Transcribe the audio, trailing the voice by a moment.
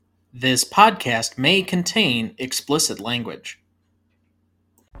This podcast may contain explicit language.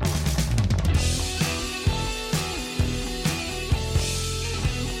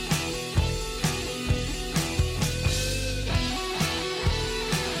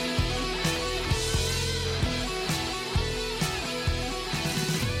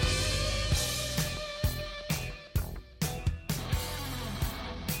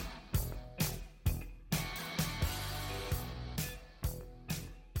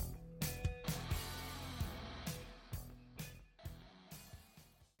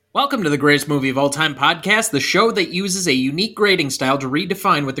 Welcome to the Greatest Movie of All Time podcast, the show that uses a unique grading style to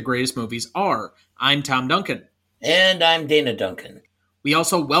redefine what the greatest movies are. I'm Tom Duncan. And I'm Dana Duncan. We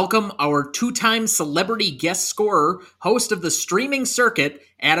also welcome our two-time celebrity guest scorer, host of the streaming circuit,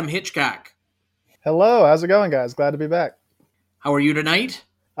 Adam Hitchcock. Hello, how's it going, guys? Glad to be back. How are you tonight?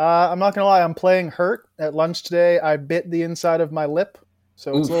 I'm not going to lie, I'm playing hurt. At lunch today, I bit the inside of my lip,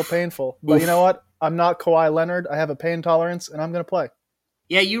 so it's a little painful. But you know what? I'm not Kawhi Leonard. I have a pain tolerance, and I'm going to play.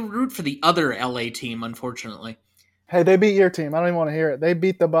 Yeah, you root for the other LA team, unfortunately. Hey, they beat your team. I don't even want to hear it. They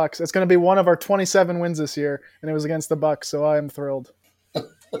beat the Bucks. It's going to be one of our 27 wins this year, and it was against the Bucks, so I am thrilled.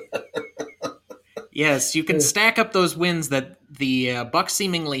 Yes, you can stack up those wins that the Bucks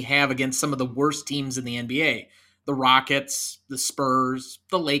seemingly have against some of the worst teams in the NBA. The Rockets, the Spurs,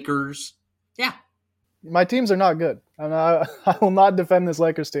 the Lakers. Yeah. My teams are not good. I will not defend this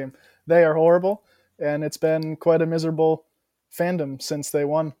Lakers team. They are horrible, and it's been quite a miserable fandom since they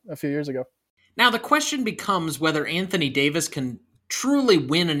won a few years ago. Now the question becomes whether Anthony Davis can truly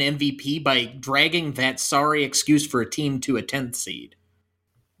win an MVP by dragging that sorry excuse for a team to a 10th seed.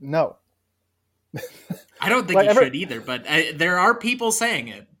 No. I don't think he should either, but there are people saying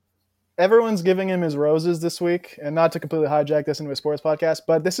it. Everyone's giving him his roses this week, and not to completely hijack this into a sports podcast,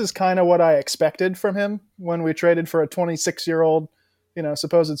 but this is kind of what I expected from him when we traded for a 26-year-old,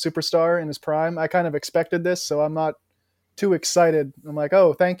 supposed superstar in his prime. I kind of expected this, so I'm not too excited. I'm like,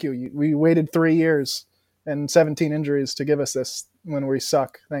 oh, thank you. We waited 3 years and 17 injuries to give us this when we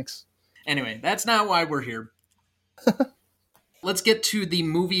suck. Thanks. Anyway, that's not why we're here. Let's get to the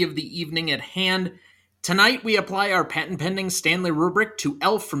movie of the evening at hand. Tonight, we apply our patent-pending Stanley rubric to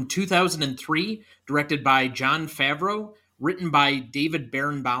Elf from 2003, directed by Jon Favreau, written by David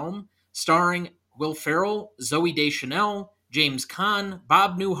Barenbaum, starring Will Ferrell, Zooey Deschanel, James Caan,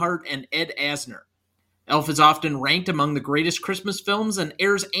 Bob Newhart, and Ed Asner. Elf is often ranked among the greatest Christmas films and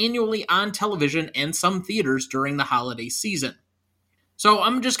airs annually on television and some theaters during the holiday season. So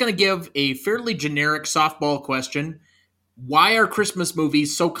I'm just going to give a fairly generic softball question. Why are Christmas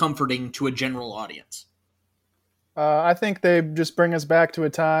movies so comforting to a general audience? I think they just bring us back to a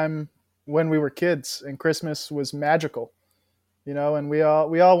time when we were kids and Christmas was magical, and we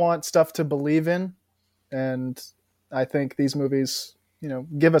all want stuff to believe in. And I think these movies,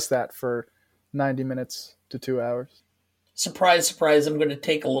 give us that for 90 minutes to 2 hours. Surprise, surprise, I'm going to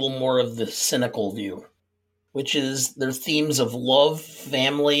take a little more of the cynical view, which is their themes of love,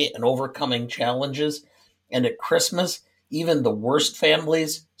 family, and overcoming challenges. And at Christmas, even the worst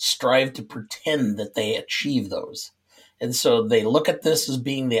families strive to pretend that they achieve those. And so they look at this as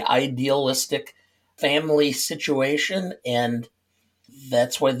being the idealistic family situation, and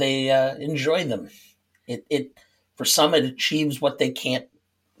that's why they enjoy them. It for some, it achieves what they can't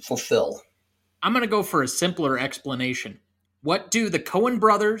fulfill. I'm going to go for a simpler explanation. What do the Coen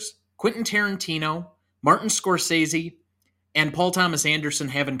brothers, Quentin Tarantino, Martin Scorsese, and Paul Thomas Anderson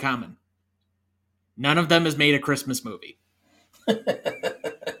have in common? None of them has made a Christmas movie.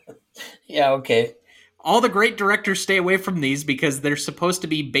 Yeah, okay. All the great directors stay away from these because they're supposed to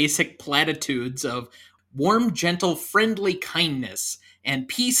be basic platitudes of warm, gentle, friendly kindness and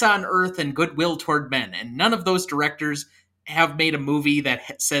peace on earth and goodwill toward men. And none of those directors have made a movie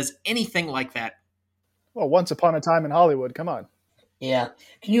that says anything like that. Well, Once Upon a Time in Hollywood, come on. Yeah.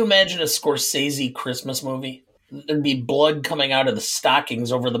 Can you imagine a Scorsese Christmas movie? There'd be blood coming out of the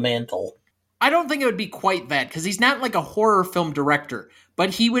stockings over the mantle. I don't think it would be quite that, because he's not like a horror film director,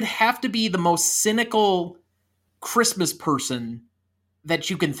 but he would have to be the most cynical Christmas person that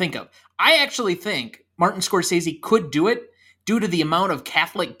you can think of. I actually think Martin Scorsese could do it due to the amount of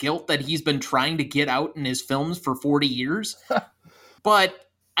Catholic guilt that he's been trying to get out in his films for 40 years. But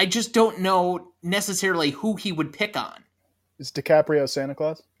I just don't know necessarily who he would pick on. Is DiCaprio Santa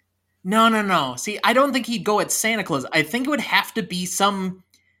Claus? No. See, I don't think he'd go at Santa Claus. I think it would have to be some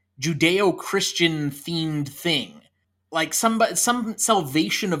Judeo-Christian themed thing. Like some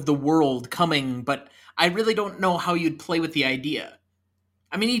salvation of the world coming, but I really don't know how you'd play with the idea.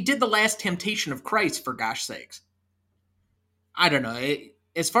 I mean, he did The Last Temptation of Christ, for gosh sakes. I don't know.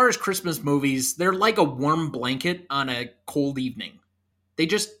 As far as Christmas movies, they're like a warm blanket on a cold evening. They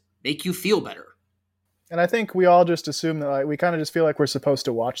just make you feel better. And I think we all just assume that like we kind of just feel like we're supposed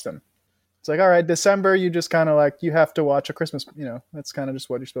to watch them. It's like, all right, December, you just kind of like, you have to watch a Christmas, that's kind of just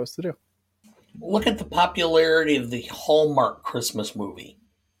what you're supposed to do. Look at the popularity of the Hallmark Christmas movie.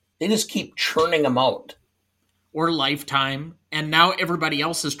 They just keep churning them out. Or Lifetime. And now everybody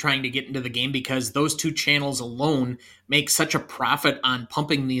else is trying to get into the game because those two channels alone make such a profit on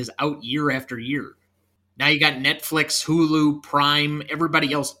pumping these out year after year. Now you got Netflix, Hulu, Prime,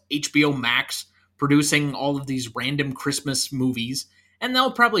 everybody else, HBO Max, producing all of these random Christmas movies. And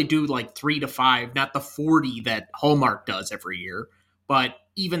they'll probably do like 3 to 5, not the 40 that Hallmark does every year. But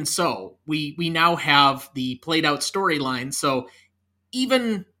even so, we now have the played out storyline. So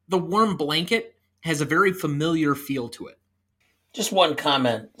even the warm blanket has a very familiar feel to it. Just one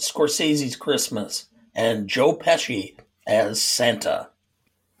comment. Scorsese's Christmas and Joe Pesci as Santa.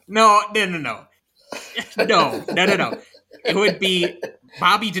 No. No. It would be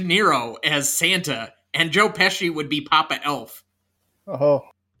Bobby De Niro as Santa, and Joe Pesci would be Papa Elf.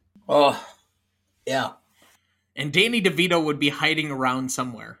 Oh, yeah. And Danny DeVito would be hiding around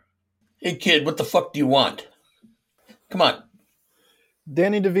somewhere. Hey, kid, what the fuck do you want? Come on.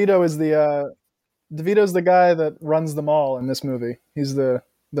 Danny DeVito is DeVito's the guy that runs the mall in this movie. He's the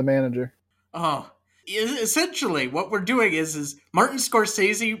manager. Oh, essentially what we're doing is Martin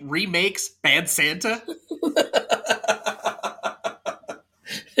Scorsese remakes Bad Santa.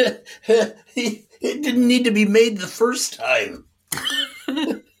 It didn't need to be made the first time.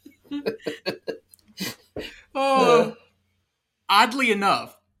 Oddly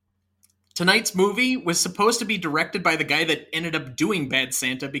enough, tonight's movie was supposed to be directed by the guy that ended up doing Bad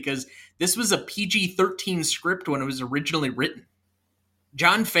Santa because this was a PG-13 script when it was originally written.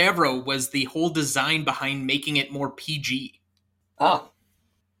 Jon Favreau was the whole design behind making it more PG. Ah.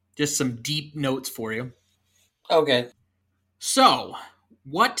 Just some deep notes for you. Okay. So,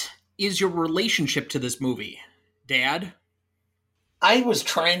 what is your relationship to this movie, Dad? I was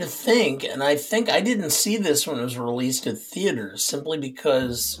trying to think, and I think I didn't see this when it was released at theaters, simply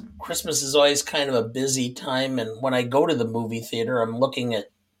because Christmas is always kind of a busy time, and when I go to the movie theater, I'm looking at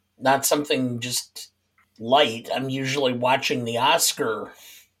not something just light. I'm usually watching the Oscar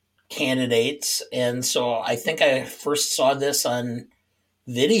candidates, and so I think I first saw this on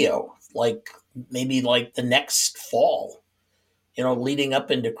video, maybe the next fall, leading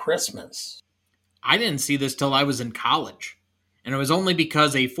up into Christmas. I didn't see this till I was in college. And it was only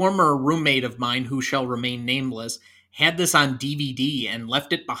because a former roommate of mine, who shall remain nameless, had this on DVD and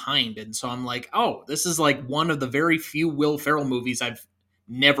left it behind. And so I'm like, oh, this is like one of the very few Will Ferrell movies I've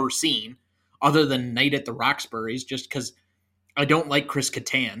never seen, other than Night at the Roxbury's, just because I don't like Chris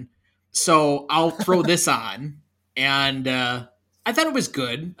Kattan. So I'll throw this on. And I thought it was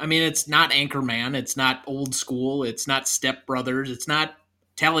good. I mean, it's not Anchorman. It's not Old School. It's not Step Brothers. It's not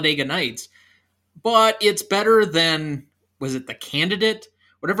Talladega Nights. But it's better than... was it The Candidate?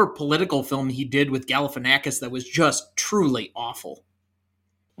 Whatever political film he did with Galifianakis that was just truly awful.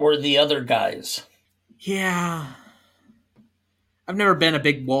 Or The Other Guys. Yeah. I've never been a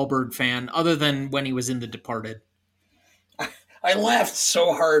big Wahlberg fan, other than when he was in The Departed. I laughed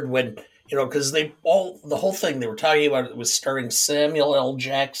so hard when, because the whole thing they were talking about, it was starring Samuel L.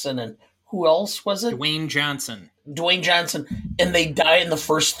 Jackson and who else was it? Dwayne Johnson. And they die in the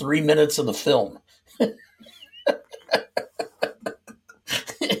first 3 minutes of the film.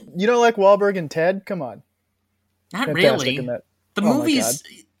 You don't like Wahlberg and Ted? Come on. Not Fantastic really. The movie's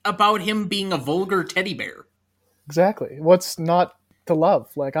about him being a vulgar teddy bear. Exactly. What's not to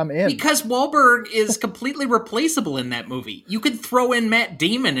love? I'm in. Because Wahlberg is completely replaceable in that movie. You could throw in Matt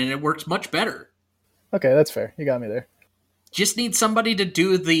Damon and it works much better. Okay, that's fair. You got me there. Just need somebody to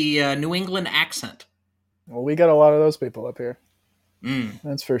do the New England accent. Well, we got a lot of those people up here. Mm.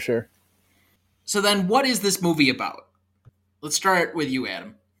 That's for sure. So then what is this movie about? Let's start with you,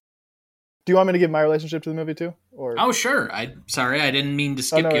 Adam. Do you want me to give my relationship to the movie too? Or oh, sure. Sorry, I didn't mean to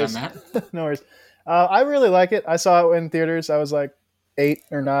skip you on that. No worries. I really like it. I saw it in theaters. I was 8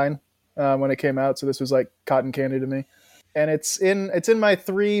 or 9 when it came out, so this was like cotton candy to me. And it's in my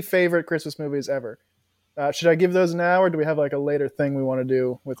 3 favorite Christmas movies ever. Should I give those now, or do we have a later thing we want to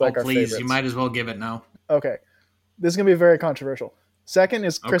do with our favorites? You might as well give it now. Okay. This is going to be very controversial. Second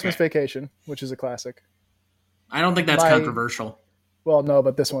is Christmas Vacation, which is a classic. I don't think that's controversial. Well, no,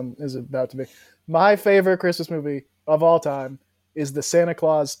 but this one is about to be. My favorite Christmas movie of all time is The Santa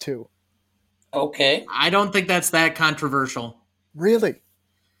Claus 2. Okay. I don't think that's that controversial. Really?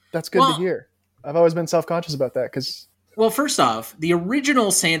 That's good to hear. I've always been self-conscious about that because... Well, first off, the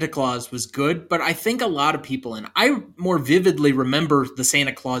original Santa Claus was good, but I think a lot of people, and I more vividly remember the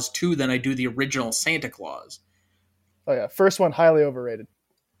Santa Claus 2 than I do the original Santa Claus. Oh, yeah. First one, highly overrated.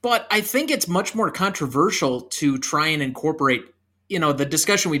 But I think it's much more controversial to try and incorporate, the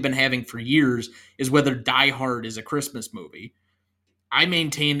discussion we've been having for years is whether Die Hard is a Christmas movie. I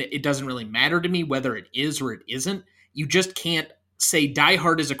maintain it doesn't really matter to me whether it is or it isn't. You just can't say Die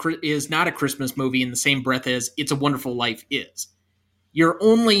Hard is not a Christmas movie in the same breath as It's a Wonderful Life is. Your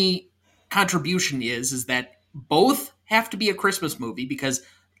only contribution is that both have to be a Christmas movie, because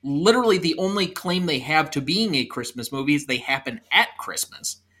literally the only claim they have to being a Christmas movie is they happen at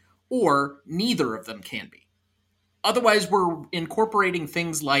Christmas, or neither of them can be. Otherwise, we're incorporating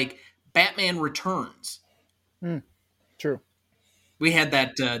things like Batman Returns. True. We had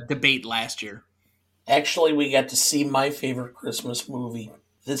that debate last year. Actually, we got to see my favorite Christmas movie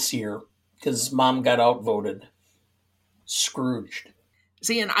this year because Mom got outvoted. Scrooged.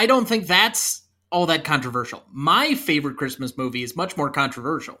 See, and I don't think that's all that controversial. My favorite Christmas movie is much more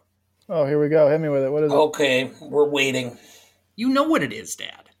controversial. Oh, here we go. Hit me with it. What is it? Okay, we're waiting. You know what it is,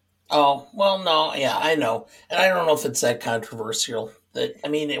 Dad. Oh, well, no, yeah, I know. And I don't know if it's that controversial.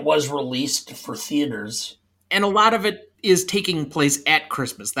 It was released for theaters. And a lot of it is taking place at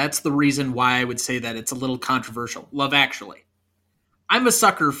Christmas. That's the reason why I would say that it's a little controversial. Love Actually. I'm a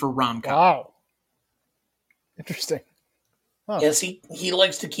sucker for rom-com. Wow. Interesting. Huh. Yes, he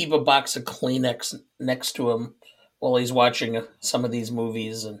likes to keep a box of Kleenex next to him while he's watching some of these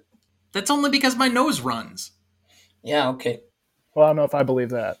movies. And that's only because my nose runs. Yeah, okay. Well, I don't know if I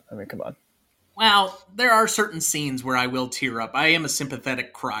believe that. I mean, come on. Well, there are certain scenes where I will tear up. I am a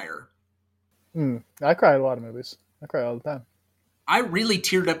sympathetic crier. I cry at a lot of movies. I cry all the time. I really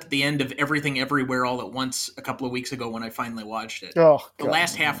teared up at the end of Everything Everywhere All at Once a couple of weeks ago when I finally watched it. Oh, the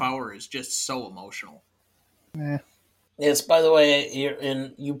last half hour is just so emotional. Yes, by the way,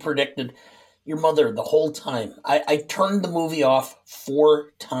 you predicted your mother the whole time. I turned the movie off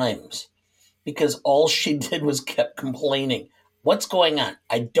 4 times because all she did was kept complaining. What's going on?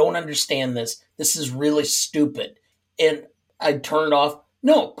 I don't understand this. This is really stupid. And I turned off.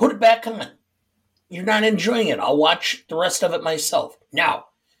 No, put it back on. You're not enjoying it. I'll watch the rest of it myself. Now,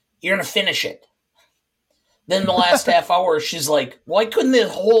 you're going to finish it. Then the last half hour, she's like, why couldn't the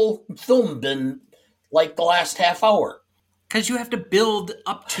whole film been like the last half hour? Because you have to build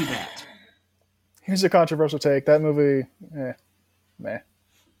up to that. Here's a controversial take. That movie, meh.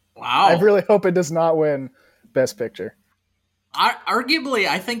 Wow. I really hope it does not win Best Picture. Arguably,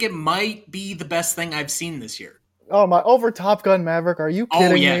 I think it might be the best thing I've seen this year. Oh, my, over Top Gun Maverick. Are you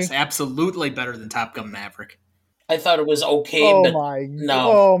kidding me? Oh, yes, absolutely better than Top Gun Maverick. I thought it was okay, but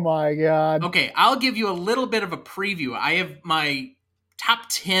no. Oh, my God. Okay, I'll give you a little bit of a preview. I have my top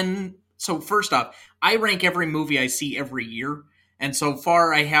 10. So first off, I rank every movie I see every year. And so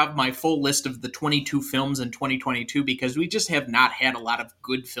far, I have my full list of the 22 films in 2022 because we just have not had a lot of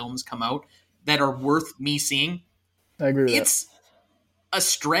good films come out that are worth me seeing. I agree with It's a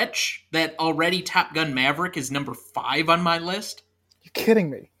stretch that already Top Gun Maverick is number 5 on my list. You're kidding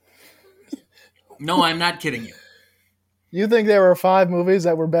me. No, I'm not kidding you. You think there were 5 movies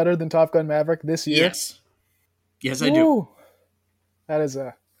that were better than Top Gun Maverick this year? Yes. Yes, I do. That is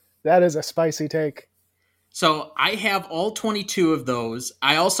a spicy take. So I have all 22 of those.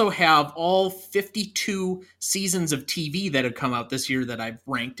 I also have all 52 seasons of TV that have come out this year that I've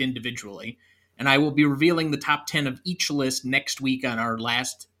ranked individually. And I will be revealing the top 10 of each list next week on our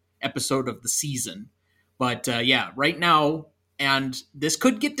last episode of the season. But right now, and this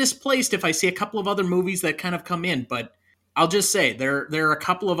could get displaced if I see a couple of other movies that kind of come in, but I'll just say there are a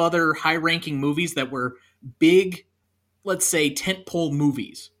couple of other high-ranking movies that were big, let's say, tentpole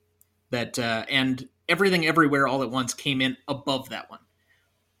movies that and Everything Everywhere All at Once came in above that one.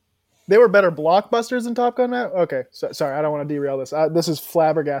 They were better blockbusters than Top Gun Maverick? Okay, sorry, I don't want to derail this. This is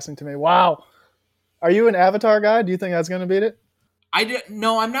flabbergasting to me. Wow. Are you an Avatar guy? Do you think that's going to beat it?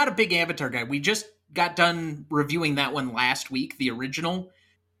 No, I'm not a big Avatar guy. We just got done reviewing that one last week, the original.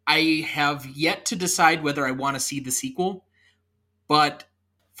 I have yet to decide whether I want to see the sequel, but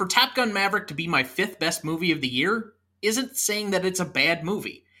for Top Gun Maverick to be my 5th best movie of the year isn't saying that it's a bad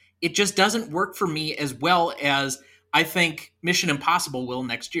movie. It just doesn't work for me as well as I think Mission Impossible will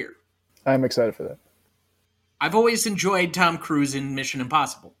next year. I'm excited for that. I've always enjoyed Tom Cruise in Mission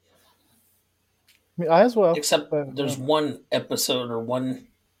Impossible. I as well. Except there's one episode or one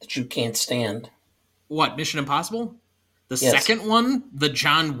that you can't stand. What, Mission Impossible? The second one? The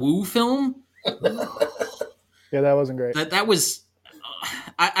John Woo film? Yeah, that wasn't great. That was...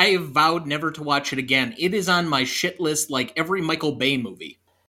 I have vowed never to watch it again. It is on my shit list like every Michael Bay movie.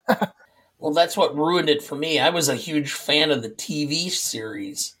 Well, that's what ruined it for me. I was a huge fan of the TV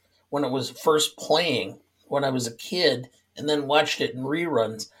series when it was first playing when I was a kid and then watched it in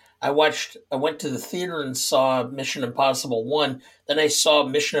reruns. I went to the theater and saw Mission Impossible 1. Then I saw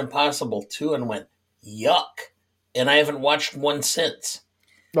Mission Impossible 2 and went, yuck. And I haven't watched one since.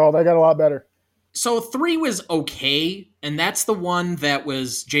 Oh, they got a lot better. So 3 was okay, and that's the one that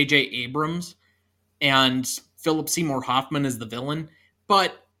was J.J. Abrams and Philip Seymour Hoffman is the villain.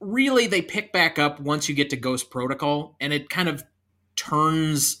 But really, they pick back up once you get to Ghost Protocol, and it kind of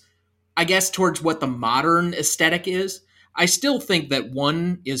turns, I guess, towards what the modern aesthetic is. I still think that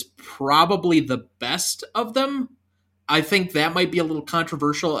 1 is probably the best of them. I think that might be a little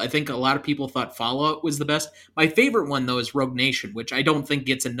controversial. I think a lot of people thought Fallout was the best. My favorite one, though, is Rogue Nation, which I don't think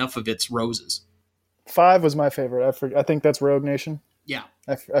gets enough of its roses. 5 was my favorite. I think that's Rogue Nation. Yeah.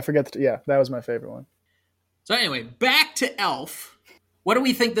 I forget. Yeah, that was my favorite one. So anyway, back to Elf. What do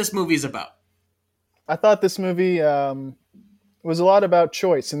we think this movie's about? I thought this movie was a lot about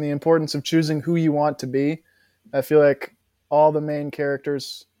choice and the importance of choosing who you want to be. I feel like all the main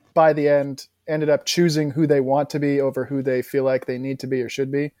characters, by the end, ended up choosing who they want to be over who they feel like they need to be or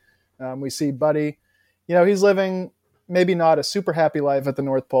should be. We see Buddy. He's living maybe not a super happy life at the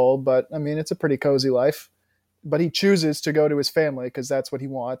North Pole, but I mean, it's a pretty cozy life. But he chooses to go to his family because that's what he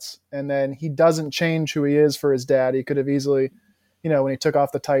wants. And then he doesn't change who he is for his dad. He could have easily, when he took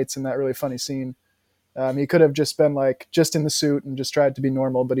off the tights in that really funny scene, he could have just been like just in the suit and just tried to be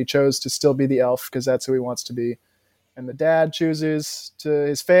normal, but he chose to still be the elf because that's who he wants to be. And the dad chooses to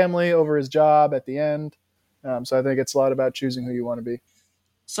his family over his job at the end. So I think it's a lot about choosing who you want to be.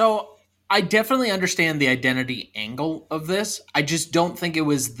 So I definitely understand the identity angle of this. I just don't think it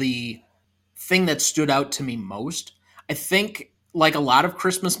was the thing that stood out to me most. I think, like a lot of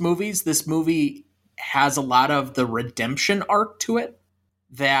Christmas movies, this movie has a lot of the redemption arc to it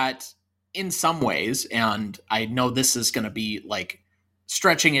that in some ways, and I know this is going to be like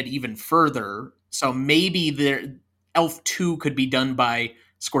stretching it even further, so maybe Elf 2 could be done by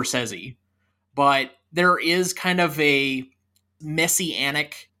Scorsese, but there is kind of a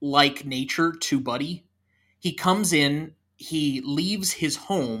messianic-like nature to Buddy. He comes in, he leaves his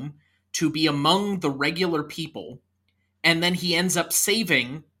home to be among the regular people, and then he ends up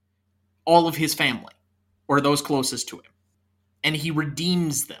saving all of his family, or those closest to him, and he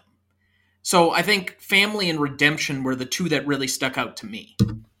redeems them. So I think family and redemption were the two that really stuck out to me.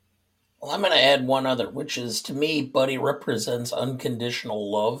 Well, I'm going to add one other, which is, to me, Buddy represents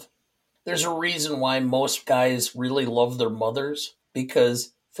unconditional love. There's a reason why most guys really love their mothers,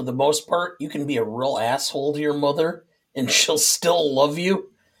 because for the most part, you can be a real asshole to your mother, and she'll still love you.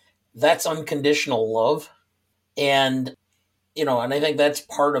 That's unconditional love. And, and I think that's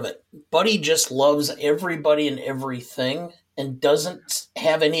part of it. Buddy just loves everybody and everything and doesn't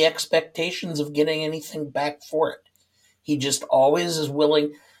have any expectations of getting anything back for it. He just always is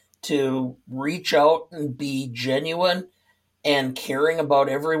willing to reach out and be genuine and caring about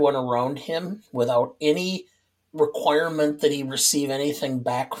everyone around him without any requirement that he receive anything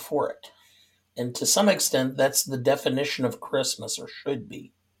back for it. And to some extent, that's the definition of Christmas, or should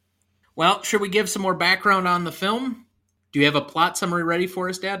be. Well, should we give some more background on the film? Do you have a plot summary ready for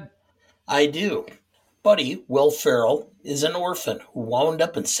us, Dad? I do. Buddy, Will Ferrell, is an orphan who wound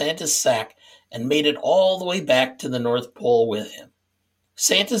up in Santa's sack and made it all the way back to the North Pole with him.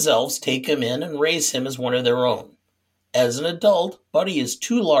 Santa's elves take him in and raise him as one of their own. As an adult, Buddy is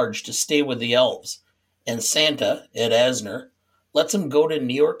too large to stay with the elves, and Santa, Ed Asner, lets him go to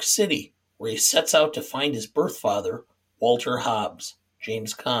New York City, where he sets out to find his birth father, Walter Hobbs,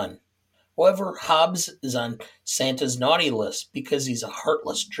 James Caan. However, Hobbs is on Santa's naughty list because he's a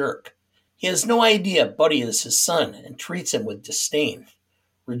heartless jerk. He has no idea Buddy is his son and treats him with disdain.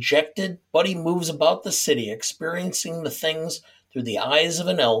 Rejected, Buddy moves about the city, experiencing the things through the eyes of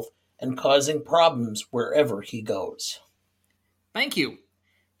an elf and causing problems wherever he goes. Thank you.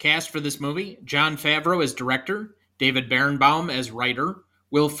 Cast for this movie: Jon Favreau as director, David Berenbaum as writer,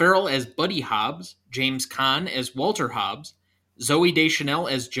 Will Ferrell as Buddy Hobbs, James Caan as Walter Hobbs, Zooey Deschanel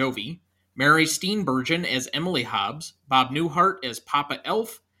as Jovi, Mary Steenburgen as Emily Hobbs, Bob Newhart as Papa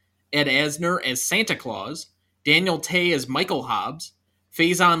Elf, Ed Asner as Santa Claus, Daniel Tay as Michael Hobbs,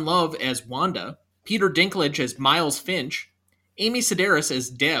 Faison Love as Wanda, Peter Dinklage as Miles Finch, Amy Sedaris as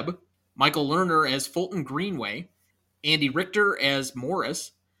Deb, Michael Lerner as Fulton Greenway, Andy Richter as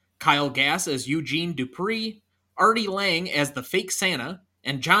Morris, Kyle Gass as Eugene Dupree, Artie Lang as the fake Santa,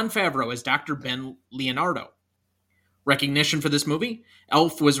 and Jon Favreau as Dr. Ben Leonardo. Recognition for this movie: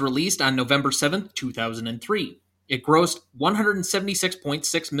 Elf was released on November 7th, 2003. It grossed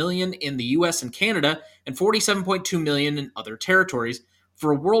 $176.6 million in the US and Canada and $47.2 million in other territories,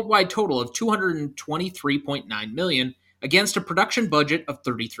 for a worldwide total of $223.9 million against a production budget of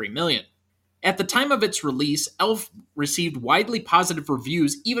 $33 million. At the time of its release, Elf received widely positive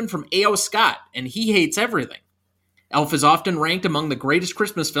reviews even from A.O. Scott, and he hates everything. Elf is often ranked among the greatest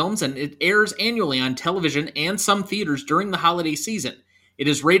Christmas films, and it airs annually on television and some theaters during the holiday season. It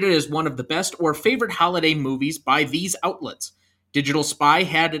is rated as one of the best or favorite holiday movies by these outlets. Digital Spy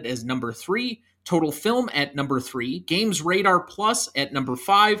had it as number 3, Total Film at number 3, Games Radar Plus at number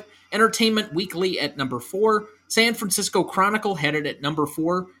 5, Entertainment Weekly at number 4, San Francisco Chronicle had it at number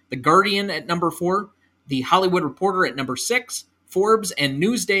 4, The Guardian at number 4, The Hollywood Reporter at number 6, Forbes and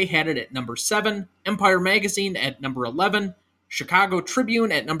Newsday had it at number 7, Empire Magazine at number 11, Chicago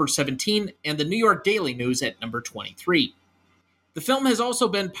Tribune at number 17, and the New York Daily News at number 23. The film has also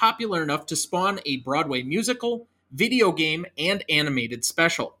been popular enough to spawn a Broadway musical, video game, and animated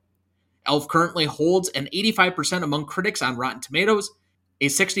special. Elf currently holds an 85% among critics on Rotten Tomatoes, a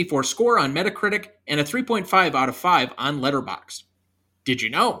 64 score on Metacritic, and a 3.5 out of 5 on Letterboxd. Did you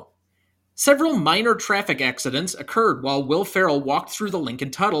know? Several minor traffic accidents occurred while Will Ferrell walked through the Lincoln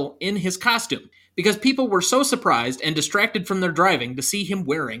Tunnel in his costume because people were so surprised and distracted from their driving to see him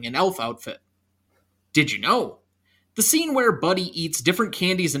wearing an elf outfit. Did you know? The scene where Buddy eats different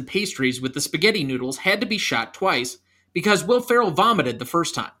candies and pastries with the spaghetti noodles had to be shot twice because Will Ferrell vomited the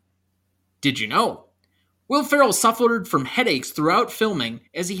first time. Did you know? Will Ferrell suffered from headaches throughout filming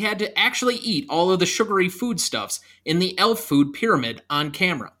as he had to actually eat all of the sugary foodstuffs in the elf food pyramid on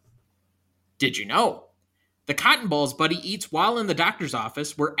camera. Did you know? The cotton balls Buddy eats while in the doctor's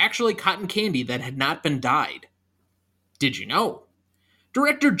office were actually cotton candy that had not been dyed. Did you know?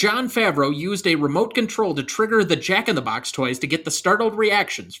 Director Jon Favreau used a remote control to trigger the Jack-in-the-Box toys to get the startled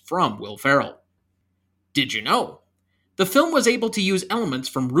reactions from Will Ferrell. Did you know? The film was able to use elements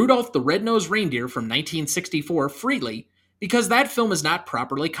from Rudolph the Red-Nosed Reindeer from 1964 freely because that film is not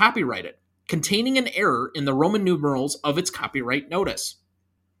properly copyrighted, containing an error in the Roman numerals of its copyright notice.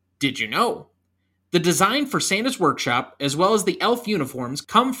 Did you know? The design for Santa's Workshop, as well as the elf uniforms,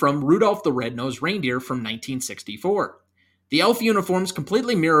 come from Rudolph the Red-Nosed Reindeer from 1964. The elf uniforms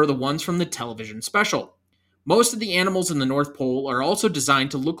completely mirror the ones from the television special. Most of the animals in the North Pole are also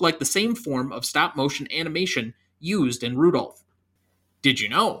designed to look like the same form of stop-motion animation used in Rudolph. Did you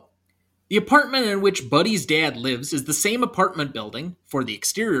know? The apartment in which Buddy's dad lives is the same apartment building, for the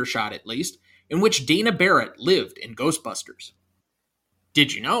exterior shot at least, in which Dana Barrett lived in Ghostbusters.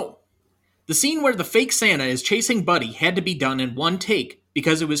 Did you know? The scene where the fake Santa is chasing Buddy had to be done in one take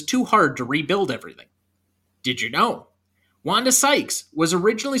because it was too hard to rebuild everything. Did you know? Wanda Sykes was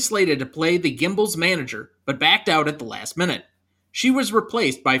originally slated to play the Gimbals manager, but backed out at the last minute. She was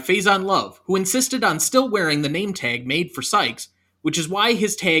replaced by Faison Love, who insisted on still wearing the name tag made for Sykes, which is why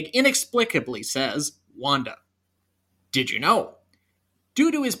his tag inexplicably says Wanda. Did you know?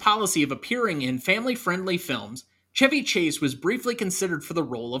 Due to his policy of appearing in family-friendly films, Chevy Chase was briefly considered for the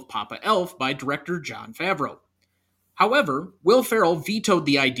role of Papa Elf by director Jon Favreau. However, Will Ferrell vetoed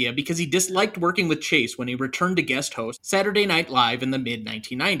the idea because he disliked working with Chase when he returned to guest host Saturday Night Live in the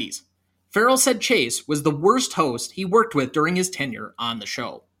mid-1990s. Ferrell said Chase was the worst host he worked with during his tenure on the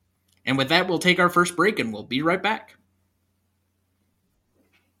show. And with that, we'll take our first break and we'll be right back.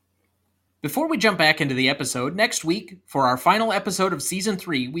 Before we jump back into the episode, next week, for our final episode of Season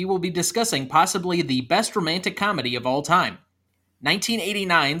 3, we will be discussing possibly the best romantic comedy of all time,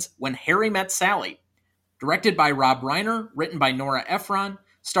 1989's When Harry Met Sally. Directed by Rob Reiner, written by Nora Ephron,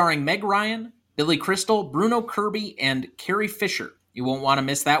 starring Meg Ryan, Billy Crystal, Bruno Kirby, and Carrie Fisher. You won't want to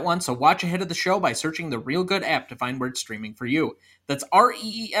miss that one, so watch ahead of the show by searching the Real Good app to find where it's streaming for you. That's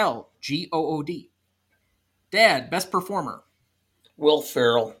REELGOOD. Dad, best performer. Will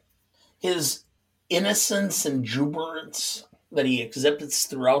Ferrell. His innocence and jubilance that he exhibits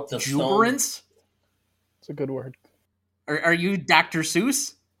throughout the film. Jubilance? It's a good word. Are you Dr.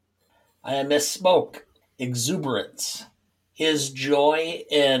 Seuss? I misspoke. Exuberance. His joy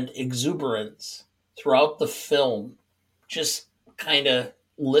and exuberance throughout the film just kind of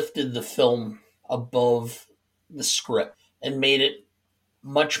lifted the film above the script and made it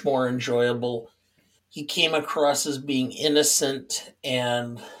much more enjoyable. He came across as being innocent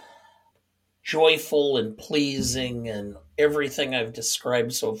and joyful and pleasing and everything I've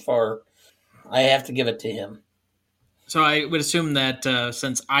described so far. I have to give it to him. So I would assume that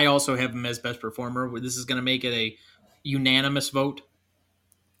since I also have him as best performer, this is going to make it a unanimous vote.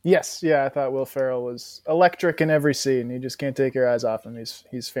 Yes, yeah, I thought Will Ferrell was electric in every scene. You just can't take your eyes off him.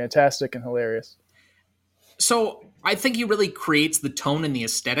 He's fantastic and hilarious. So I think he really creates the tone and the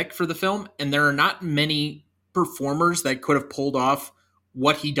aesthetic for the film, and there are not many performers that could have pulled off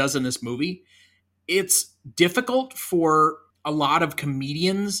what he does in this movie. It's difficult for a lot of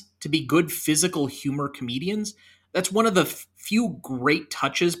comedians to be good physical humor comedians. That's one of the few great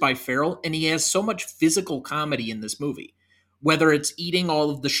touches by Farrell, and he has so much physical comedy in this movie. Whether it's eating all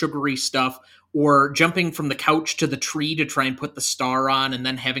of the sugary stuff or jumping from the couch to the tree to try and put the star on and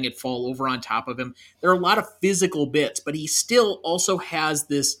then having it fall over on top of him. There are a lot of physical bits, but he still also has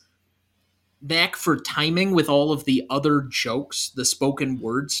this knack for timing with all of the other jokes, the spoken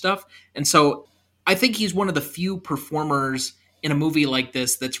word stuff. And so I think he's one of the few performers in a movie like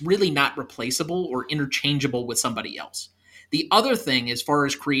this that's really not replaceable or interchangeable with somebody else. The other thing, as far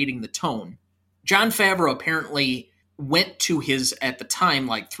as creating the tone, Jon Favreau apparently went to his, at the time,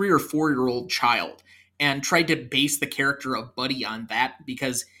 like 3 or 4 year old child and tried to base the character of Buddy on that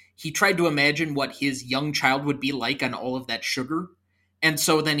because he tried to imagine what his young child would be like on all of that sugar. And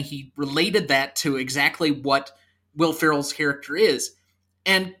so then he related that to exactly what Will Ferrell's character is.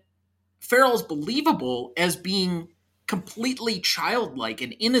 And Ferrell's believable as being completely childlike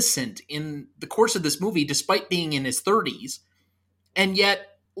and innocent in the course of this movie, despite being in his 30s, and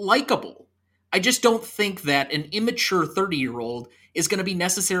yet likable. I just don't think that an immature 30-year-old is going to be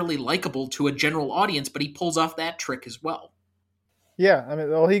necessarily likable to a general audience, but he pulls off that trick as well. Yeah, I mean,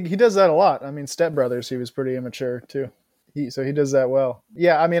 well, he does that a lot. I mean, Step Brothers, he was pretty immature too. So he does that well.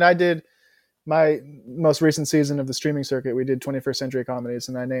 Yeah, I mean, I did my most recent season of the streaming circuit. We did 21st Century Comedies,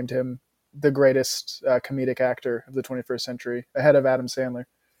 and I named him the greatest comedic actor of the 21st century, ahead of Adam Sandler,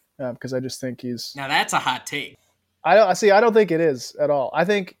 because I just think he's. Now that's a hot take. I don't think it is at all. I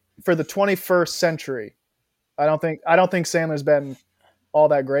think for the 21st century, I don't think Sandler's been all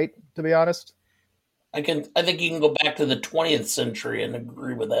that great, to be honest. I think you can go back to the 20th century and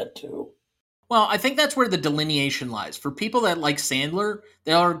agree with that too. Well, I think that's where the delineation lies. For people that like Sandler,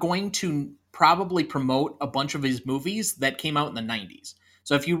 they are going to probably promote a bunch of his movies that came out in the 90s.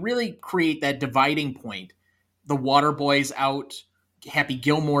 So if you really create that dividing point, The Waterboy's out, Happy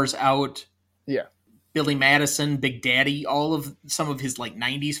Gilmore's out, yeah, Billy Madison, Big Daddy, all of some of his like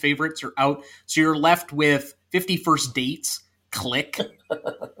 90s favorites are out. So you're left with 50 First Dates, Click.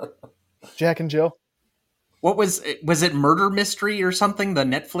 Jack and Jill. What was it Murder Mystery or something? The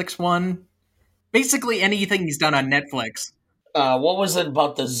Netflix one? Basically anything he's done on Netflix. What was it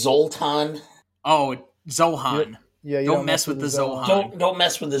about the Zoltan? Oh, Zohan. Yeah, you don't mess with the Zohan. Don't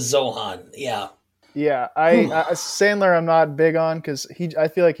mess with the Zohan. Yeah. Yeah, Sandler I'm not big on because I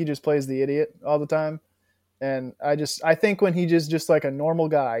feel like he just plays the idiot all the time, and I think when he just like a normal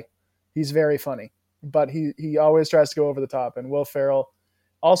guy, he's very funny, but he always tries to go over the top, and Will Ferrell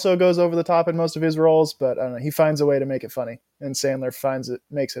also goes over the top in most of his roles, but I don't know, he finds a way to make it funny, and Sandler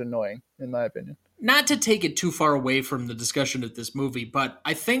makes it annoying, in my opinion. Not to take it too far away from the discussion of this movie, but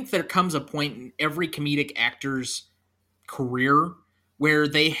I think there comes a point in every comedic actor's career where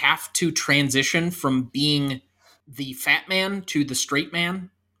they have to transition from being the fat man to the straight man.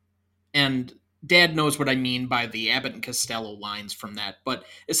 And Dad knows what I mean by the Abbott and Costello lines from that. But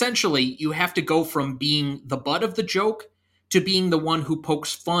essentially, you have to go from being the butt of the joke to being the one who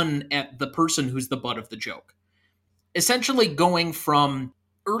pokes fun at the person who's the butt of the joke. Essentially going from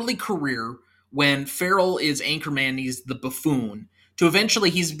early career when Farrell is Anchorman, he's the buffoon, to eventually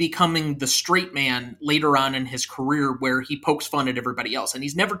he's becoming the straight man later on in his career where he pokes fun at everybody else. And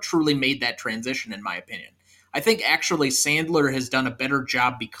he's never truly made that transition, in my opinion. I think actually Sandler has done a better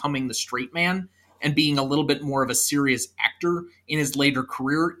job becoming the straight man and being a little bit more of a serious actor in his later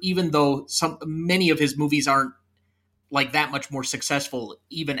career, even though many of his movies aren't like that much more successful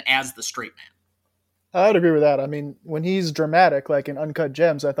even as the straight man. I would agree with that. I mean, when he's dramatic, like in Uncut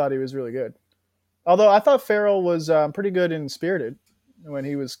Gems, I thought he was really good. Although I thought Farrell was pretty good in Spirited, when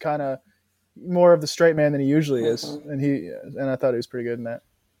he was kind of more of the straight man than he usually is, and I thought he was pretty good in that.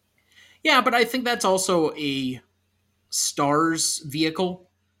 Yeah, but I think that's also a star's vehicle.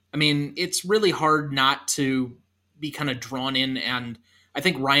 I mean, it's really hard not to be kind of drawn in, and I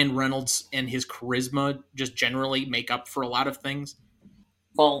think Ryan Reynolds and his charisma just generally make up for a lot of things.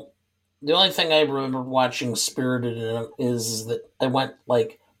 Well, the only thing I remember watching Spirited is that I went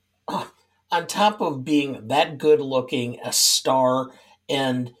like, on top of being that good looking, a star,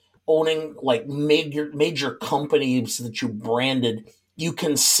 and owning like major companies that you branded, you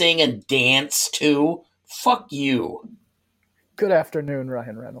can sing and dance too. Fuck you. Good afternoon,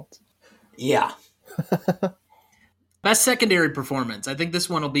 Ryan Reynolds. Yeah. Best secondary performance. I think this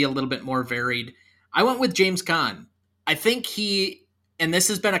one will be a little bit more varied. I went with James Caan. I think and this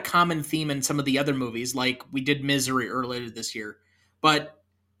has been a common theme in some of the other movies, like we did Misery earlier this year, but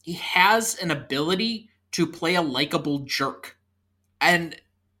he has an ability to play a likable jerk. And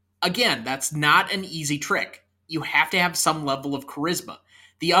again, that's not an easy trick. You have to have some level of charisma.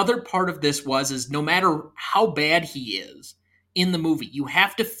 The other part of this is no matter how bad he is, in the movie. You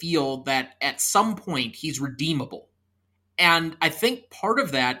have to feel that at some point he's redeemable. And I think part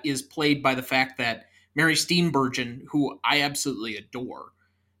of that is played by the fact that Mary Steenburgen, who I absolutely adore,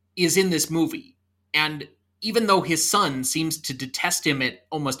 is in this movie. And even though his son seems to detest him at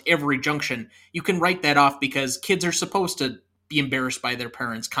almost every junction, you can write that off because kids are supposed to be embarrassed by their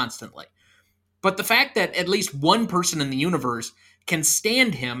parents constantly. But the fact that at least one person in the universe can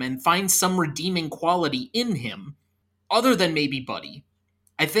stand him and find some redeeming quality in him, other than maybe Buddy,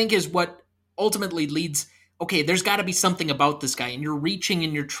 I think is what ultimately leads, okay, there's got to be something about this guy, and you're reaching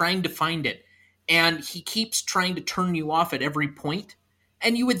and you're trying to find it. And he keeps trying to turn you off at every point.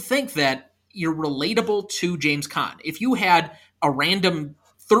 And you would think that you're relatable to James Caan. If you had a random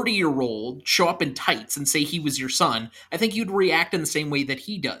 30-year-old show up in tights and say he was your son, I think you'd react in the same way that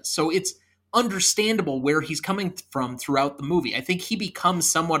he does. So it's understandable where he's coming from throughout the movie. I think he becomes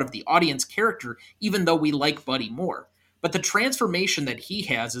somewhat of the audience character, even though we like Buddy more. But the transformation that he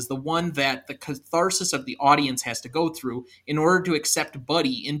has is the one that the catharsis of the audience has to go through in order to accept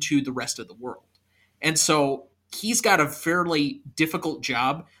Buddy into the rest of the world. And so he's got a fairly difficult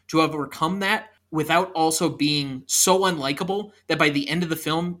job to overcome that without also being so unlikable that by the end of the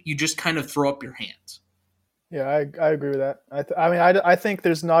film, you just kind of throw up your hands. Yeah, I agree with that. I think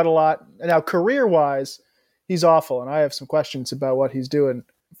there's not a lot. Now, career-wise, he's awful, and I have some questions about what he's doing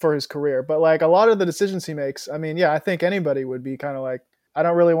for his career. But like a lot of the decisions he makes, I mean, yeah, I think anybody would be kind of like, I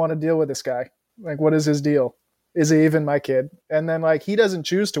don't really want to deal with this guy. Like, what is his deal? Is he even my kid? And then like he doesn't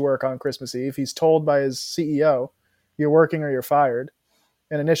choose to work on Christmas Eve. He's told by his CEO, you're working or you're fired.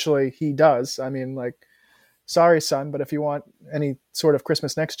 And initially he does. I mean, like, sorry, son, but if you want any sort of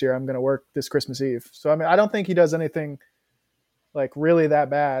Christmas next year, I'm going to work this Christmas Eve. So, I mean, I don't think he does anything like really that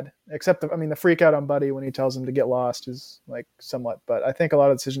bad, except the freak out on Buddy when he tells him to get lost is like somewhat, but I think a lot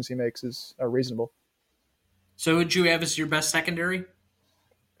of decisions he makes are reasonable. So would you have as your best secondary?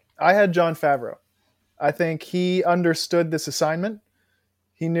 I had Jon Favreau. I think he understood this assignment.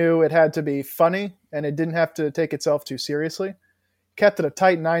 He knew it had to be funny and it didn't have to take itself too seriously. Kept it a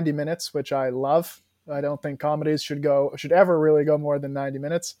tight 90 minutes, which I love. I don't think comedies should ever really go more than 90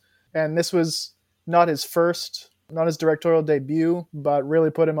 minutes. And this was not his directorial debut, but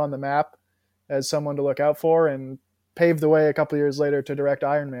really put him on the map as someone to look out for and paved the way a couple of years later to direct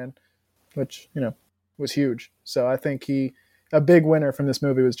Iron Man, which, was huge. So I think a big winner from this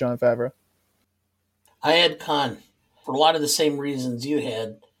movie was Jon Favreau. I had Caan for a lot of the same reasons you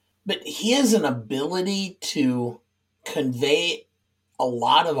had, but he has an ability to convey a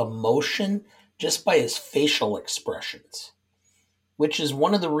lot of emotion just by his facial expressions, which is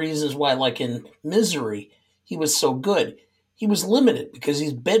one of the reasons why, like in Misery, he was so good. He was limited because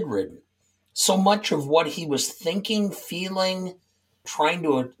he's bedridden. So much of what he was thinking, feeling, trying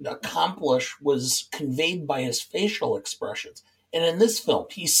to accomplish was conveyed by his facial expressions. And in this film,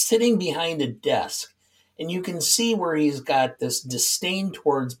 he's sitting behind a desk, and you can see where he's got this disdain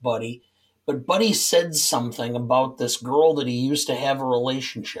towards Buddy, but Buddy said something about this girl that he used to have a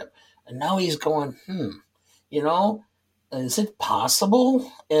relationship. And now he's going, is it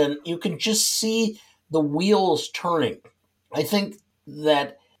possible? And you can just see the wheels turning. I think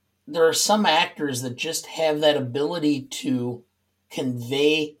that there are some actors that just have that ability to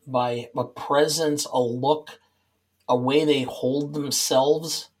convey by a presence, a look, a way they hold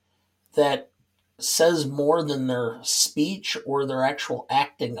themselves that says more than their speech or their actual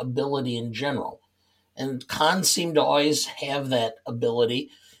acting ability in general. And Caan seemed to always have that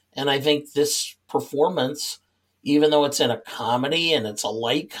ability. And I think this performance, even though it's in a comedy and it's a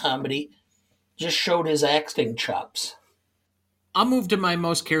light comedy, just showed his acting chops. I'll move to my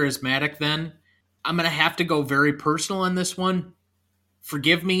most charismatic then. I'm going to have to go very personal on this one.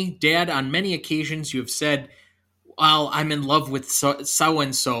 Forgive me, Dad, on many occasions you have said, well, I'm in love with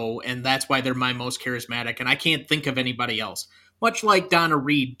so-and-so, and that's why they're my most charismatic, and I can't think of anybody else. Much like Donna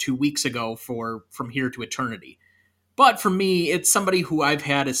Reed 2 weeks ago for From Here to Eternity. But for me, it's somebody who I've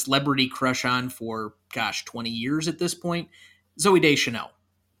had a celebrity crush on for, 20 years at this point. Zooey Deschanel.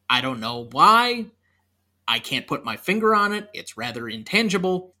 I don't know why. I can't put my finger on it. It's rather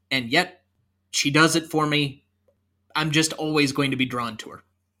intangible, and yet she does it for me. I'm just always going to be drawn to her.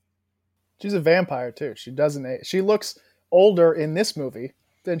 She's a vampire too. She doesn't age. She looks older in this movie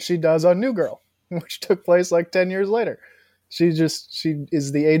than she does on New Girl, which took place like 10 years later. She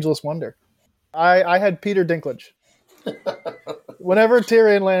is the ageless wonder. I had Peter Dinklage. Whenever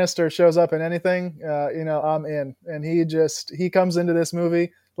Tyrion Lannister shows up in anything, I'm in. And he comes into this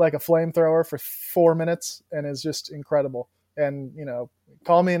movie like a flamethrower for 4 minutes and is just incredible. And,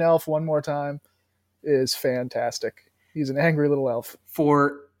 Call Me an Elf One More Time is fantastic. He's an angry little elf.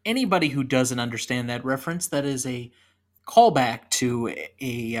 For anybody who doesn't understand that reference, that is a callback to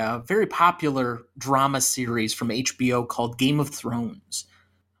a very popular drama series from HBO called Game of Thrones.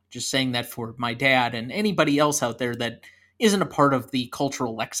 Just saying that for my dad and anybody else out there that isn't a part of the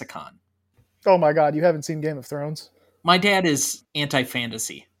cultural lexicon. Oh my God, you haven't seen Game of Thrones? My dad is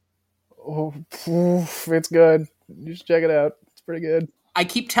anti-fantasy. Oh, it's good. You should check it out. It's pretty good. I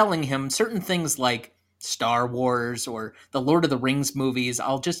keep telling him certain things like Star Wars or the Lord of the Rings movies,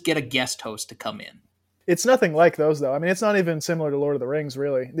 I'll just get a guest host to come in. It's nothing like those, though. I mean, it's not even similar to Lord of the Rings,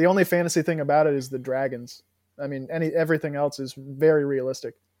 really. The only fantasy thing about it is the dragons. I mean, everything else is very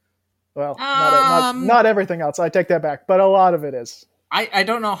realistic. Well, not everything else. I take that back, but a lot of it is. I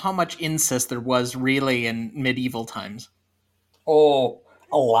don't know how much incest there was really in medieval times. Oh,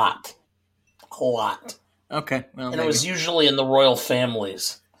 a lot. A lot. Okay. Well, and maybe. It was usually in the royal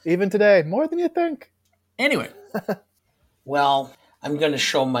families. Even today, more than you think. Anyway. Well, I'm going to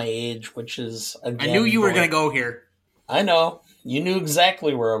show my age, which is, again... I knew you were going to go here. I know. You knew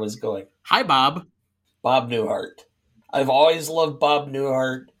exactly where I was going. Hi, Bob. Bob Newhart. I've always loved Bob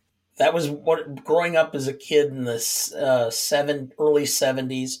Newhart. That was what, growing up as a kid in the early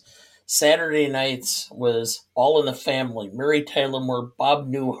 70s, Saturday nights was All in the Family. Mary Tyler Moore,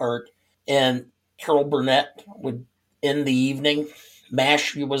 Bob Newhart, and Carol Burnett would end the evening.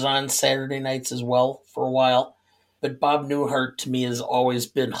 MASH was on Saturday nights as well for a while. But Bob Newhart, to me, has always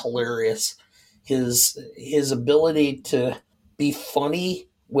been hilarious. His ability to be funny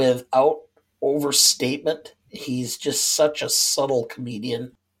without overstatement. He's just such a subtle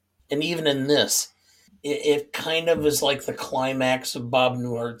comedian. And even in this, it kind of is like the climax of Bob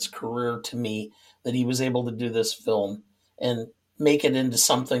Newhart's career to me, that he was able to do this film and make it into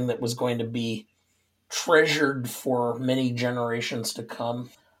something that was going to be treasured for many generations to come.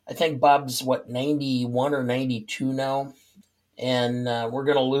 I think Bob's, 91 or 92 now, and we're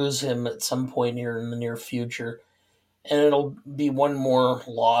going to lose him at some point here in the near future. And it'll be one more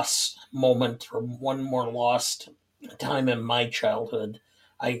lost moment or one more lost time in my childhood.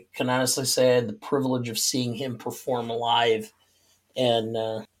 I can honestly say I had the privilege of seeing him perform live,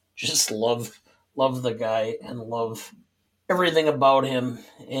 and just love the guy and love everything about him.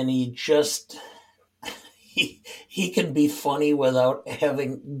 And he can be funny without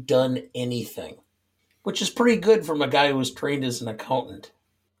having done anything, which is pretty good from a guy who was trained as an accountant.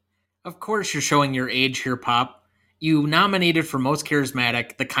 Of course you're showing your age here, Pop. You nominated for Most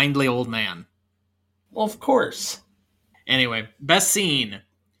Charismatic, The Kindly Old Man. Well, of course. Anyway, best scene.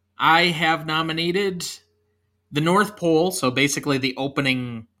 I have nominated The North Pole, so basically the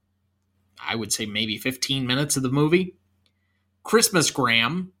opening, I would say maybe 15 minutes of the movie. Christmas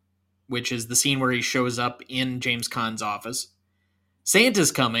Gram, which is the scene where he shows up in James Caan's office.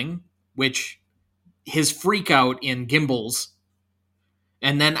 Santa's Coming, which his freak out in Gimbals.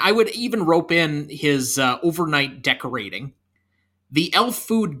 And then I would even rope in his overnight decorating. The elf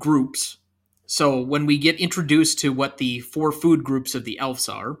food groups. So when we get introduced to what the 4 food groups of the elves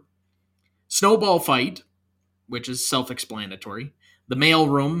are. Snowball Fight, which is self-explanatory. The Mail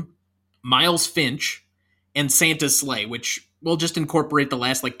Room, Miles Finch, and Santa's Sleigh, which we'll just incorporate the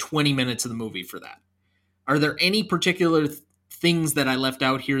last 20 minutes of the movie for that. Are there any particular things that I left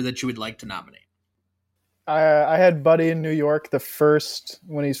out here that you would like to nominate? I had Buddy in New York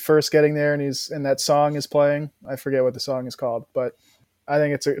when he's first getting there and that song is playing. I forget what the song is called, but I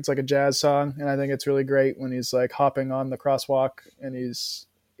think it's like a jazz song, and I think it's really great when he's hopping on the crosswalk and he's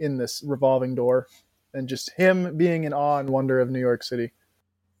in this revolving door, and just him being in awe and wonder of New York City.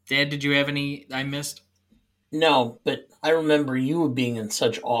 Dad, did you have any I missed? No, but I remember you being in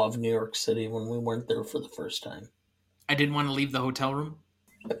such awe of New York City when we weren't there for the first time. I didn't want to leave the hotel room.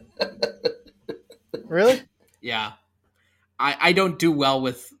 Really? Yeah. I don't do well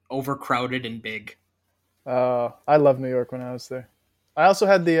with overcrowded and big. I love New York when I was there. I also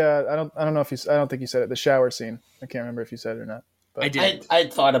had the I don't think you said it, the shower scene. I can't remember if you said it or not. But I did. I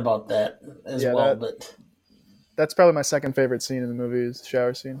thought about that as well, but that's probably my second favorite scene in the movie is the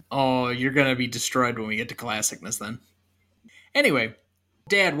shower scene. Oh, you're going to be destroyed when we get to classicness then. Anyway,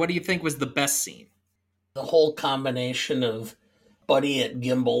 Dad, what do you think was the best scene? The whole combination of Buddy at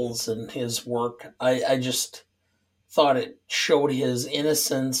Gimbals and his work, I just thought it showed his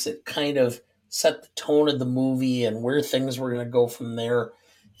innocence. It kind of set the tone of the movie and where things were going to go from there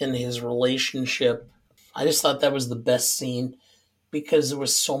in his relationship. I just thought that was the best scene because there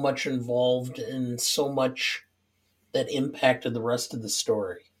was so much involved and so much that impacted the rest of the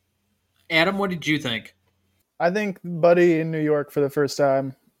story. Adam, what did you think? I think Buddy in New York for the first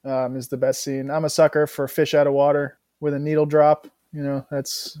time is the best scene. I'm a sucker for fish out of water with a needle drop.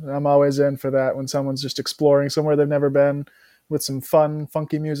 I'm always in for that when someone's just exploring somewhere they've never been with some fun,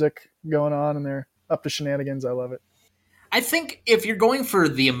 funky music going on and they're up to shenanigans. I love it. I think if you're going for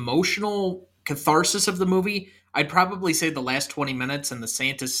the emotional catharsis of the movie, I'd probably say the last 20 minutes and the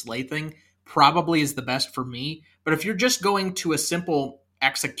Santa's sleigh thing probably is the best for me. But if you're just going to a simple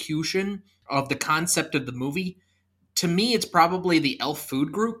execution of the concept of the movie, to me, it's probably the elf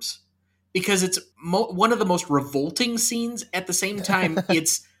food groups because it's one of the most revolting scenes. At the same time,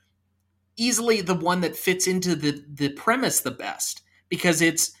 it's easily the one that fits into the premise the best because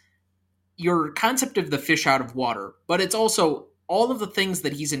it's your concept of the fish out of water, but it's also all of the things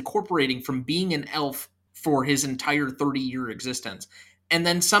that he's incorporating from being an elf for his entire 30-year existence, and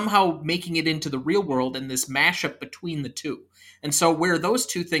then somehow making it into the real world and this mashup between the two. And so, where those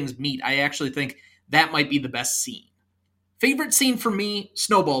two things meet, I actually think that might be the best scene. Favorite scene for me,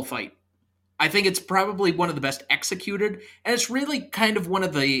 snowball fight. I think it's probably one of the best executed, and it's really kind of one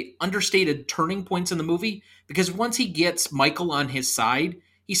of the understated turning points in the movie because once he gets Michael on his side,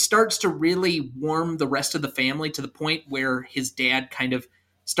 he starts to really warm the rest of the family to the point where his dad kind of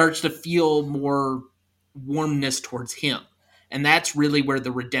starts to feel more warmness towards him. And that's really where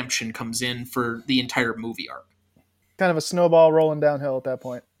the redemption comes in for the entire movie arc. Kind of a snowball rolling downhill at that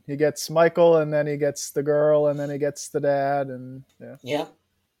point. He gets Michael, and then he gets the girl, and then he gets the dad, and yeah. Yeah.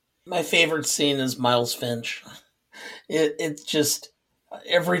 My favorite scene is Miles Finch. It's just,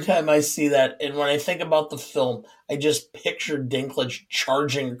 every time I see that, and when I think about the film, I just picture Dinklage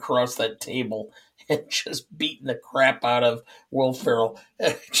charging across that table and just beating the crap out of Will Ferrell.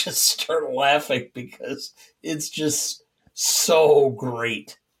 And I just start laughing because it's just so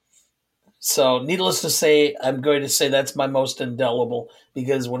great. So, needless to say, I'm going to say that's my most indelible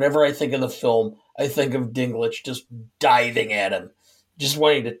because whenever I think of the film, I think of Dinklage just diving at him, just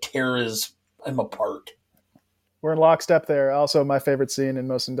wanting to tear him apart. We're in lockstep there. Also, my favorite scene and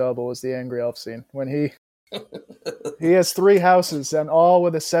most indelible is the angry elf scene when he has 3 houses and all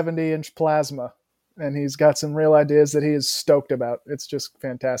with a 70-inch plasma, and he's got some real ideas that he is stoked about. It's just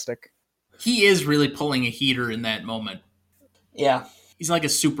fantastic. He is really pulling a heater in that moment. Yeah. He's like a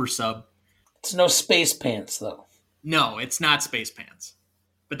super sub. It's no Space Pants, though. No, it's not Space Pants.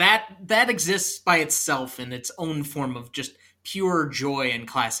 But that exists by itself in its own form of just pure joy and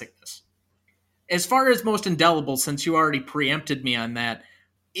classicness. As far as most indelible, since you already preempted me on that,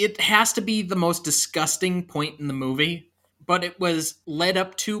 it has to be the most disgusting point in the movie, but it was led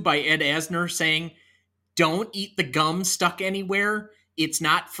up to by Ed Asner saying, "Don't eat the gum stuck anywhere. It's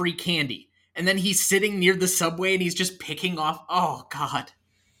not free candy." And then he's sitting near the subway and he's just picking off. Oh, God.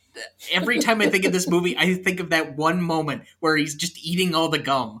 Every time I think of this movie, I think of that one moment where he's just eating all the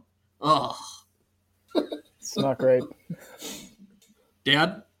gum. Ugh. It's not great.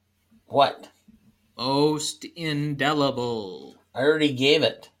 Dad? What? Most indelible. I already gave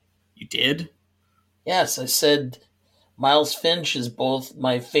it. You did? Yes, I said Miles Finch is both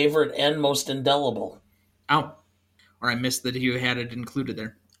my favorite and most indelible. Oh. Or I missed that you had it included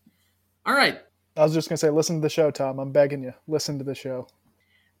there. All right. I was just going to say, listen to the show, Tom. I'm begging you. Listen to the show.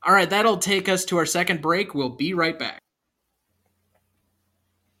 All right, that'll take us to our second break. We'll be right back.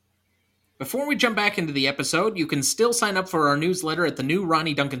 Before we jump back into the episode, you can still sign up for our newsletter at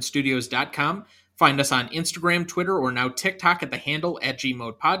thenewRonnieduncanstudios.com. Find us on Instagram, Twitter, or now TikTok at the handle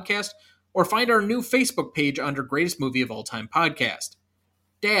 @GModePodcast, or find our new Facebook page under Greatest Movie of All Time Podcast.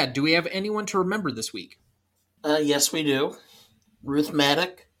 Dad, do we have anyone to remember this week? Yes, we do. Ruth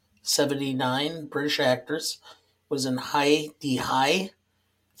Maddock, 79, British actress, was in High,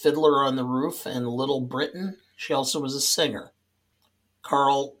 Fiddler on the Roof, and Little Britain. She also was a singer.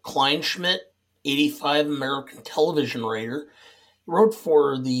 Carl Kleinschmidt, 85, American television writer, wrote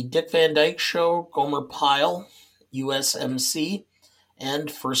for The Dick Van Dyke Show, Gomer Pyle, USMC,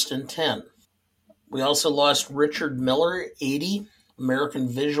 and First and 10. We also lost Richard Miller, 80, American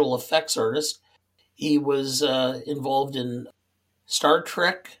visual effects artist. He was involved in Star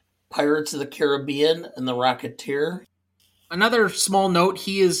Trek, Pirates of the Caribbean, and The Rocketeer. Another small note,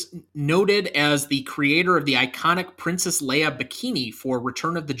 he is noted as the creator of the iconic Princess Leia bikini for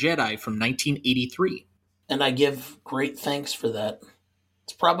Return of the Jedi from 1983. And I give great thanks for that.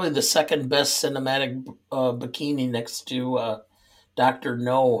 It's probably the second best cinematic bikini next to Dr.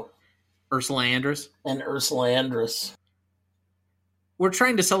 No. Ursula Andress. And Ursula Andress. We're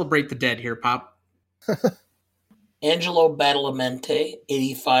trying to celebrate the dead here, Pop. Angelo Badalamenti,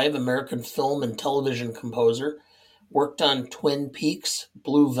 85, American film and television composer, worked on Twin Peaks,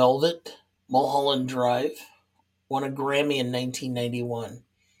 Blue Velvet, Mulholland Drive, won a Grammy in 1991.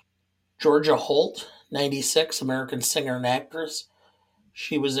 Georgia Holt, 96, American singer and actress.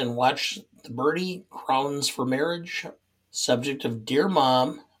 She was in Watch the Birdie, Crowns for Marriage, subject of Dear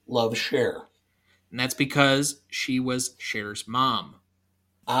Mom, Love Cher. And that's because she was Cher's mom.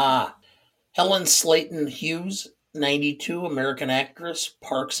 Helen Slayton Hughes, 92, American actress,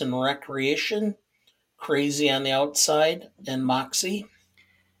 Parks and Recreation, Crazy on the Outside, and Moxie.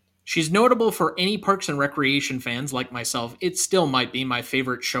 She's notable for any Parks and Recreation fans like myself. It still might be my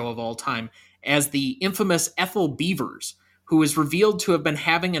favorite show of all time, as the infamous Ethel Beavers, who is revealed to have been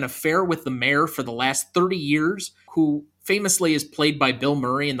having an affair with the mayor for the last 30 years, who famously is played by Bill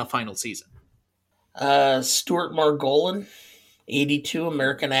Murray in the final season. Stuart Margolin, 82,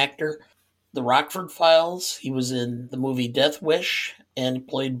 American actor, The Rockford Files. He was in the movie Death Wish and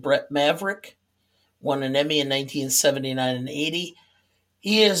played Brett Maverick. Won an Emmy in 1979 and 80.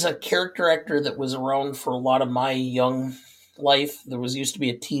 He is a character actor that was around for a lot of my young life. There used to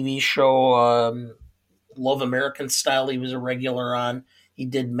be a TV show, Love American Style, he was a regular on. He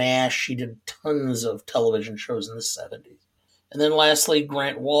did MASH. He did tons of television shows in the 70s. And then lastly,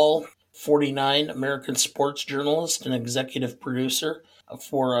 Grant Wall, 49, American sports journalist and executive producer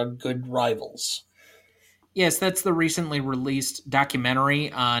for Good Rivals. Yes, that's the recently released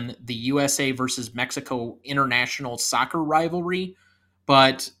documentary on the USA versus Mexico international soccer rivalry.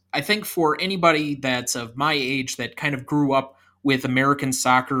 But I think for anybody that's of my age that kind of grew up with American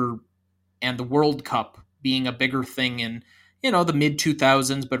soccer and the World Cup being a bigger thing in, the mid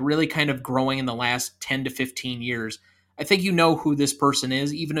 2000s, but really kind of growing in the last 10 to 15 years, I think you know who this person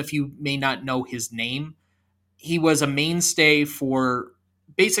is, even if you may not know his name. He was a mainstay for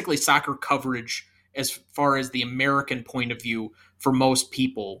basically soccer coverage as far as the American point of view for most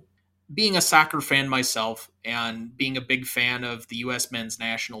people. Being a soccer fan myself and being a big fan of the U.S. men's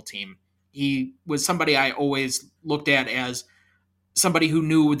national team, he was somebody I always looked at as somebody who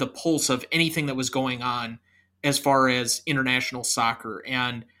knew the pulse of anything that was going on as far as international soccer.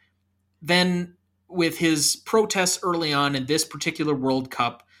 And then with his protests early on in this particular World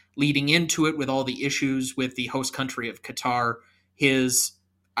Cup, leading into it with all the issues with the host country of Qatar, his,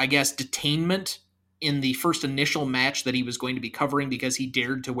 I guess, detainment in the first initial match that he was going to be covering because he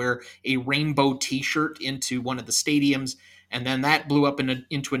dared to wear a rainbow t-shirt into one of the stadiums, and then that blew up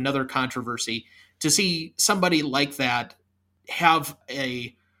into another controversy. To see somebody like that have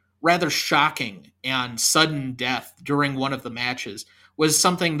a rather shocking and sudden death during one of the matches was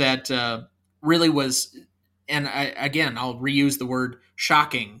something that really was, and I'll reuse the word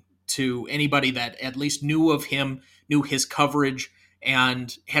shocking to anybody that at least knew of him, knew his coverage,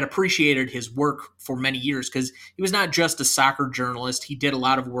 and had appreciated his work for many years, because he was not just a soccer journalist. He did a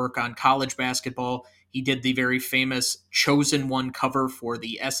lot of work on college basketball. He did the very famous Chosen One cover for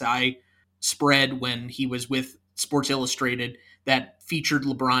the SI spread when he was with Sports Illustrated that featured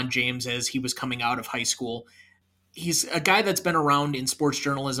LeBron James as he was coming out of high school. He's a guy that's been around in sports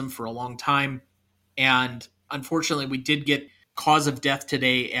journalism for a long time. And unfortunately, we did get cause of death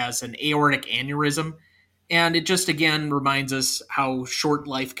today as an aortic aneurysm. And it just, again, reminds us how short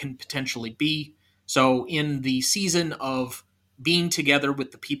life can potentially be. So in the season of being together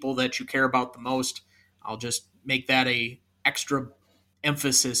with the people that you care about the most, I'll just make that a extra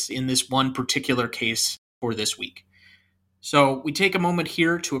emphasis in this one particular case for this week. So we take a moment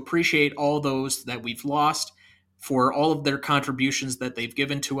here to appreciate all those that we've lost for all of their contributions that they've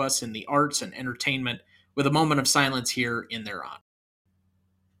given to us in the arts and entertainment, with a moment of silence here in their honor.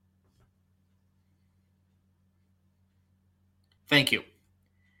 Thank you.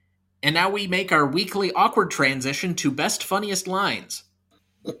 And now we make our weekly awkward transition to best funniest lines.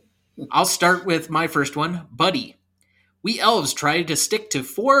 I'll start with my first one, Buddy. We elves try to stick to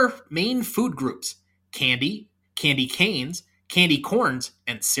 4 main food groups: candy, candy canes, candy corns,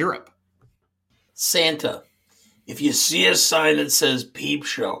 and syrup. Santa. If you see a sign that says Peep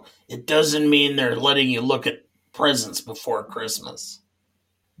Show, it doesn't mean they're letting you look at presents before Christmas.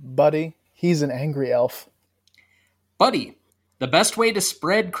 Buddy, he's an angry elf. Buddy, the best way to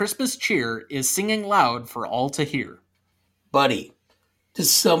spread Christmas cheer is singing loud for all to hear. Buddy,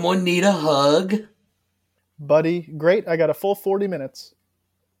 does someone need a hug? Buddy, great, I got a full 40 minutes.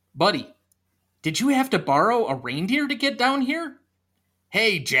 Buddy, did you have to borrow a reindeer to get down here?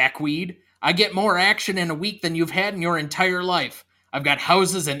 Hey, Jackweed, I get more action in a week than you've had in your entire life. I've got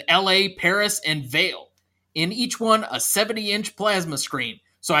houses in LA, Paris, and Vail. In each one, a 70-inch plasma screen.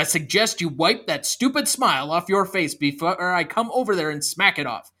 So I suggest you wipe that stupid smile off your face before I come over there and smack it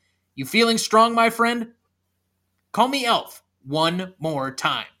off. You feeling strong, my friend? Call me Elf one more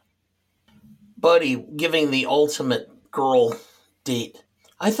time. Buddy, giving the ultimate girl date.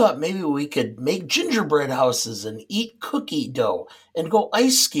 I thought maybe we could make gingerbread houses and eat cookie dough and go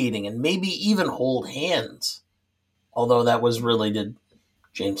ice skating and maybe even hold hands. Although that was really to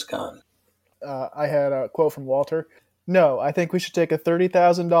James Caan. I had a quote from Walter. No, I think we should take a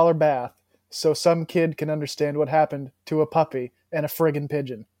 $30,000 bath so some kid can understand what happened to a puppy and a friggin'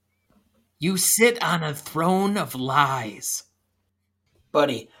 pigeon. You sit on a throne of lies.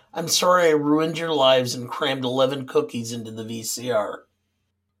 Buddy, I'm sorry I ruined your lives and crammed 11 cookies into the VCR.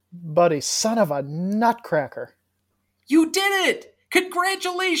 Buddy, son of a nutcracker. You did it!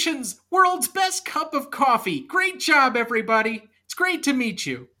 Congratulations! World's best cup of coffee. Great job, everybody. It's great to meet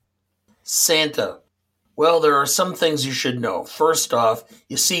you. Santa. Well, there are some things you should know. First off,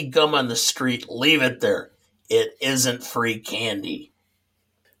 you see gum on the street, leave it there. It isn't free candy.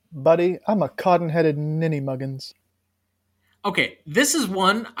 Buddy, I'm a cotton-headed ninny muggins. Okay, this is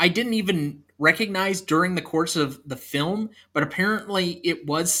one I didn't even recognize during the course of the film, but apparently it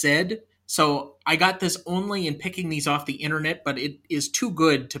was said. So I got this only in picking these off the internet, but it is too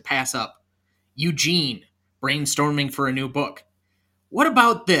good to pass up. Eugene, brainstorming for a new book. What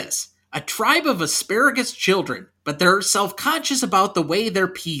about this? A tribe of asparagus children, but they're self-conscious about the way their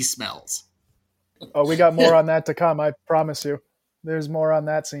pee smells. Oh, we got more on that to come, I promise you. There's more on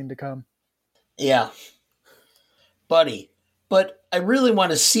that scene to come. Yeah. Buddy, but I really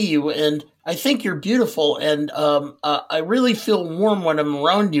want to see you, and I think you're beautiful, and I really feel warm when I'm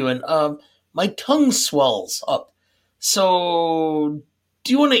around you, and my tongue swells up. So,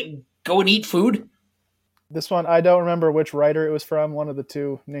 do you want to go and eat food? This one, I don't remember which writer it was from, one of the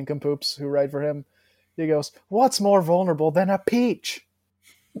two nincompoops who write for him. He goes, "What's more vulnerable than a peach?"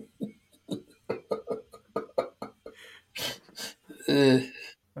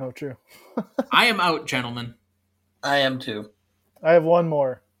 Oh, true. I am out, gentlemen. I am too. I have one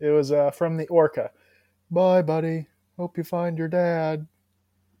more. It was from the Orca. Bye, buddy. Hope you find your dad.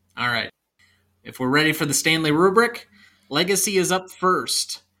 All right. If we're ready for the Stanley rubric, Legacy is up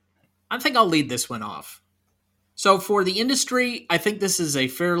first. I think I'll lead this one off. So for the industry, I think this is a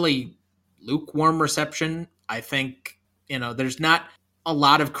fairly lukewarm reception. I think, there's not a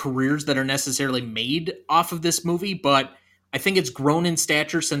lot of careers that are necessarily made off of this movie, but I think it's grown in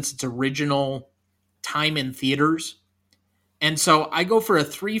stature since its original time in theaters. And so I go for a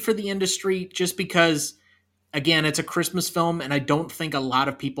 3 for the industry just because, again, it's a Christmas film, and I don't think a lot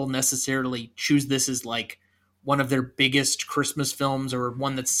of people necessarily choose this as like one of their biggest Christmas films or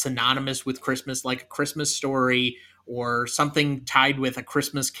one that's synonymous with Christmas, like A Christmas Story or something tied with A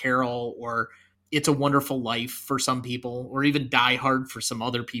Christmas Carol or It's a Wonderful Life for some people, or even Die Hard for some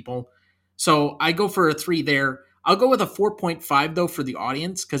other people. So I go for a 3 there. I'll go with a 4.5 though for the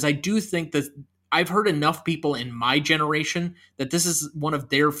audience, because I do think that I've heard enough people in my generation that this is one of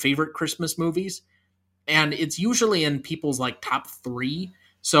their favorite Christmas movies. And it's usually in people's like top 3.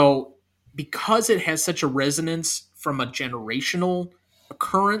 So because it has such a resonance from a generational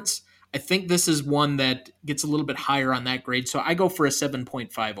occurrence, I think this is one that gets a little bit higher on that grade. So I go for a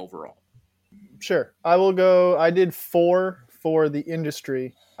 7.5 overall. Sure. I will go. I did 4 for the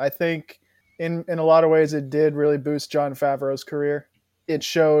industry. I think in a lot of ways it did really boost Jon Favreau's career. It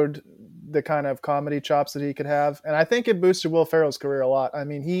showed the kind of comedy chops that he could have. And I think it boosted Will Ferrell's career a lot. I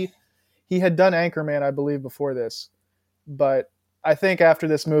mean, he had done Anchorman, I believe, before this. But I think after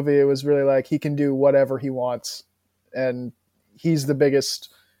this movie, it was really like he can do whatever he wants. And he's the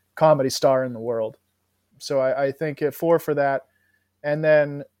biggest comedy star in the world. So I think at 4 for that. And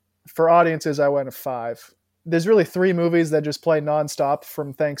then for audiences, I went a 5. There's really 3 movies that just play nonstop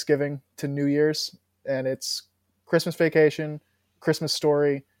from Thanksgiving to New Year's. And it's Christmas Vacation, Christmas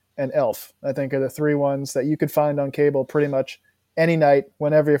Story, and Elf. I think are the 3 ones that you could find on cable pretty much any night,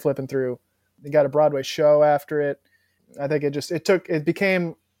 whenever you're flipping through. They got a Broadway show after it. I think it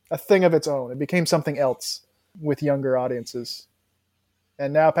became a thing of its own. It became something else with younger audiences.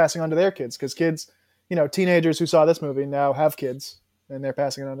 And now passing on to their kids, because kids, teenagers who saw this movie now have kids, and they're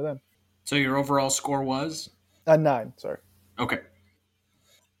passing it on to them. So your overall score was? A 9, sorry. Okay.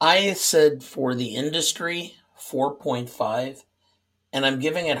 I said for the industry, 4.5, and I'm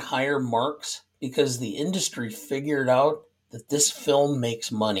giving it higher marks because the industry figured out that this film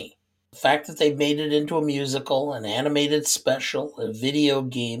makes money. The fact that they made it into a musical, an animated special, a video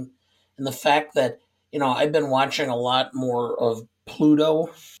game, and the fact that, I've been watching a lot more of Pluto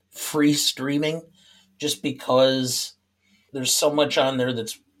free streaming just because there's so much on there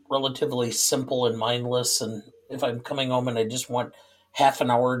that's relatively simple and mindless. And if I'm coming home and I just want half an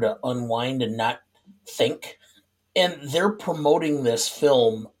hour to unwind and not think, and they're promoting this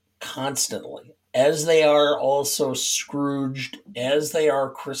film constantly, as they are also Scrooged, as they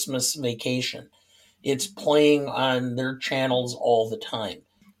are Christmas Vacation. It's playing on their channels all the time.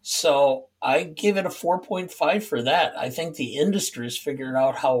 So I give it a 4.5 for that. I think the industry's figured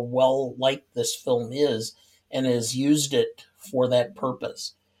out how well liked this film is and has used it for that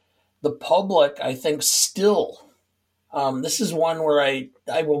purpose. The public, I think, still, this is one where I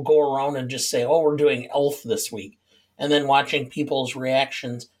will go around and just say, oh, we're doing Elf this week, and then watching people's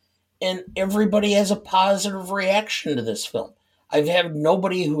reactions. and everybody has a positive reaction to this film. I've had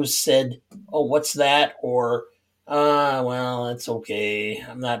nobody who's said, "Oh, what's that?" or well, it's okay.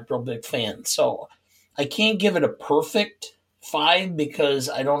 I'm not a real big fan." So I can't give it a perfect 5 because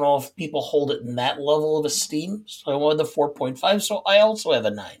I don't know if people hold it in that level of esteem. So I wanted the 4.5. So I also have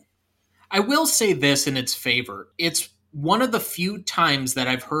a 9. I will say this in its favor. It's one of the few times that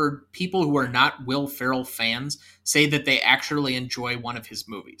I've heard people who are not Will Ferrell fans say that they actually enjoy one of his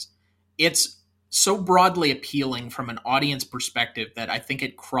movies. It's so broadly appealing from an audience perspective that I think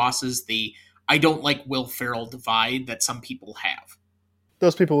it crosses the I don't like Will Ferrell divide that some people have.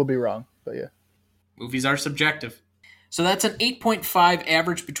 Those people will be wrong, but yeah. Movies are subjective. So that's an 8.5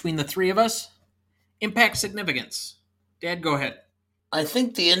 average between the three of us. Impact significance. Dad, go ahead. I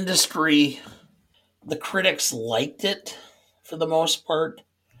think the industry, the critics liked it for the most part.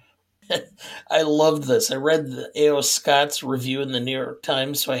 I loved this. I read the A.O. Scott's review in the New York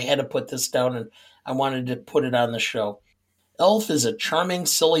Times, so I had to put this down and I wanted to put it on the show. Elf is a charming,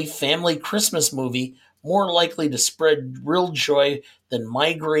 silly family Christmas movie more likely to spread real joy than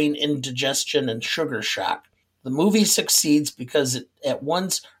migraine, indigestion, and sugar shock. The movie succeeds because it at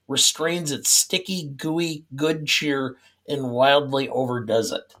once restrains its sticky, gooey, good cheer and wildly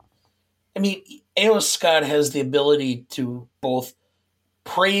overdoes it. I mean, A.O. Scott has the ability to both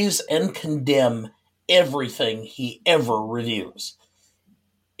praise and condemn everything he ever reviews.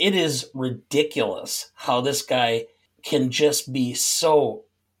 It is ridiculous how this guy can just be so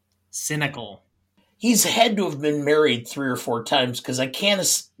cynical. He's had to have been married 3 or 4 times because I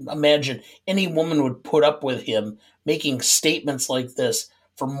can't imagine any woman would put up with him making statements like this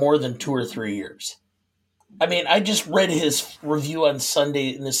for more than 2 or 3 years. I mean, I just read his review on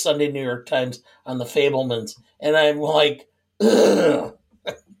Sunday in the Sunday New York Times on the Fabelmans, and I'm like, ugh.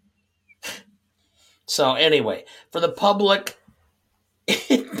 So anyway, for the public,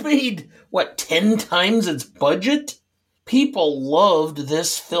 it made, 10 times its budget? People loved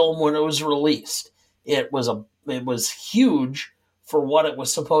this film when it was released. It was huge for what it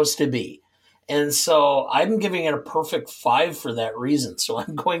was supposed to be. And so I'm giving it a perfect 5 for that reason. So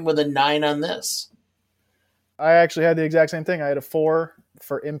I'm going with a 9 on this. I actually had the exact same thing. I had a 4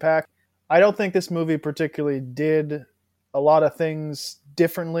 for impact. I don't think this movie particularly did a lot of things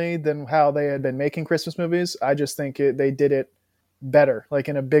differently than how they had been making Christmas movies. I just think they did it better, like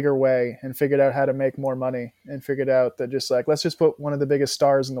in a bigger way, and figured out how to make more money, and figured out that just like, let's just put one of the biggest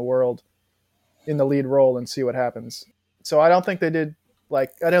stars in the world in the lead role and see what happens. So I don't think they did, I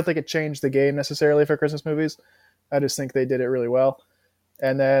don't think it changed the game necessarily for Christmas movies. I just think they did it really well.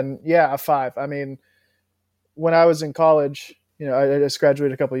 And then, yeah, a 5. I mean, when I was in college, I just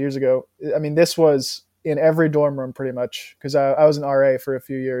graduated a couple of years ago. I mean, this was in every dorm room pretty much, because I was an RA for a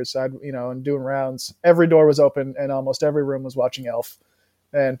few years. And doing rounds, every door was open and almost every room was watching Elf,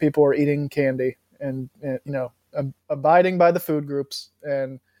 and people were eating candy and abiding by the food groups.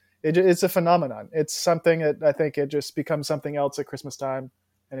 And it's a phenomenon. It's something that I think it just becomes something else at Christmas time,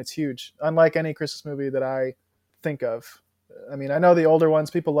 and it's huge. Unlike any Christmas movie that I think of. I mean, I know the older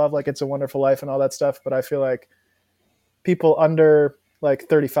ones people love, like It's a Wonderful Life and all that stuff, but I feel like people under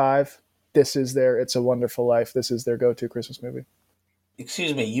 35, this is their It's a Wonderful Life. This is their go-to Christmas movie.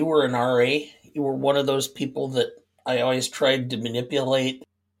 Excuse me, you were an RA? You were one of those people that I always tried to manipulate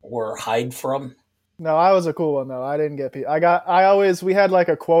or hide from? No, I was a cool one though. I didn't get we had like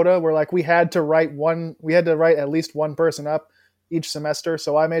a quota where we had to write at least one person up each semester.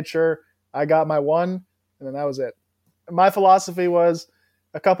 So I made sure I got my one, and then that was it. My philosophy was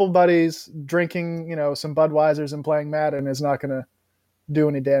a couple buddies drinking, some Budweisers and playing Madden is not going to do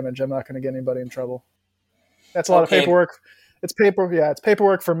any damage. I'm not going to get anybody in trouble. That's a lot of paperwork. It's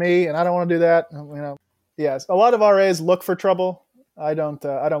paperwork for me, and I don't want to do that. Yes, a lot of RAs look for trouble. I don't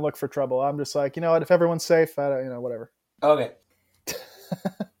look for trouble. I'm just like, what? If everyone's safe, whatever. Okay.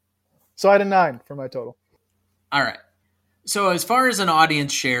 So I had a 9 for my total. All right. So as far as an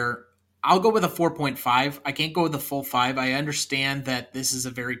audience share, I'll go with a 4.5. I can't go with the full 5. I understand that this is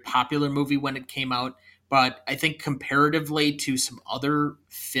a very popular movie when it came out, but I think comparatively to some other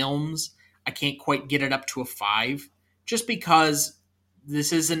films, I can't quite get it up to a 5, just because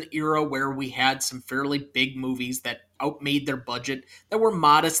this is an era where we had some fairly big movies that outmade their budget, that were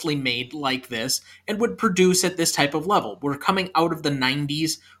modestly made like this, and would produce at this type of level. We're coming out of the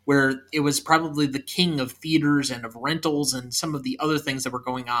 90s, where it was probably the king of theaters and of rentals and some of the other things that were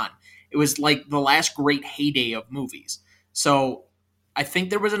going on. It was like the last great heyday of movies. So I think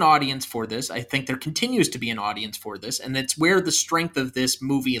there was an audience for this. I think there continues to be an audience for this, and it's where the strength of this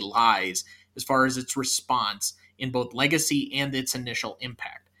movie lies as far as its response in both legacy and its initial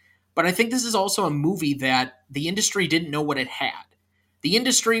impact. But I think this is also a movie that the industry didn't know what it had. The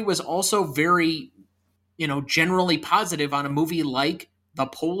industry was also very, generally positive on a movie like The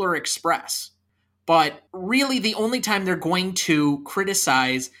Polar Express. But really, the only time they're going to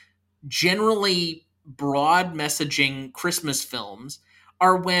criticize generally broad messaging Christmas films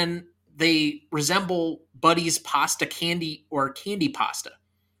are when they resemble Buddy's pasta candy or candy pasta.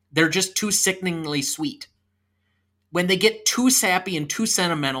 They're just too sickeningly sweet. When they get too sappy and too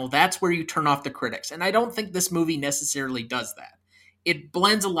sentimental, that's where you turn off the critics. And I don't think this movie necessarily does that. It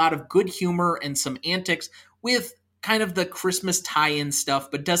blends a lot of good humor and some antics with kind of the Christmas tie-in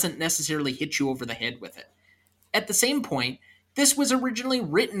stuff, but doesn't necessarily hit you over the head with it. At the same point, this was originally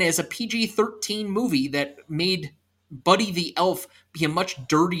written as a PG-13 movie that made Buddy the Elf be a much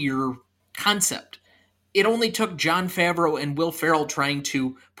dirtier concept. It only took Jon Favreau and Will Ferrell trying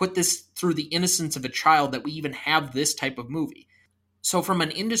to put this through the innocence of a child that we even have this type of movie. So from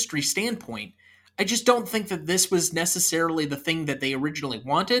an industry standpoint, I just don't think that this was necessarily the thing that they originally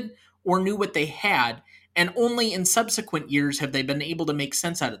wanted or knew what they had, and only in subsequent years have they been able to make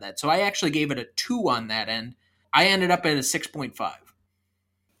sense out of that. So I actually gave it a 2 on that end. I ended up at a 6.5.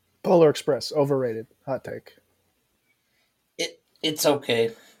 Polar Express, overrated. Hot take. It's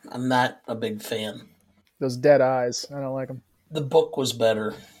okay. I'm not a big fan. Those dead eyes, I don't like them. The book was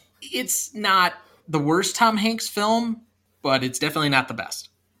better. It's not the worst Tom Hanks film, but it's definitely not the best.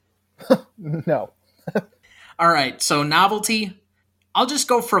 No. All right, so novelty. I'll just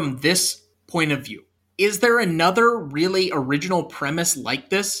go from this point of view. Is there another really original premise like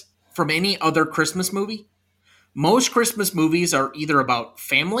this from any other Christmas movie? Most Christmas movies are either about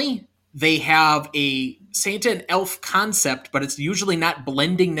family, they have a Santa and elf concept, but it's usually not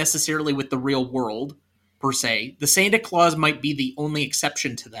blending necessarily with the real world, per se. The Santa Claus might be the only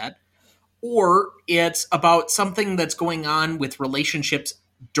exception to that. Or it's about something that's going on with relationships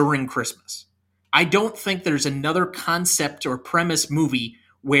during Christmas. I don't think there's another concept or premise movie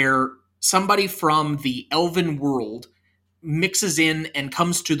where somebody from the elven world mixes in and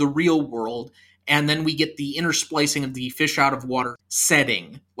comes to the real world, and then we get the intersplicing of the fish out of water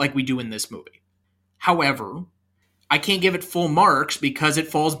setting like we do in this movie. However, I can't give it full marks because it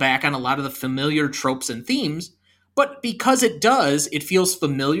falls back on a lot of the familiar tropes and themes, but because it does, it feels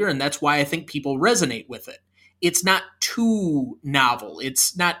familiar, and that's why I think people resonate with it. It's not too novel.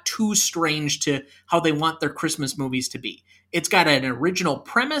 It's not too strange to how they want their Christmas movies to be. It's got an original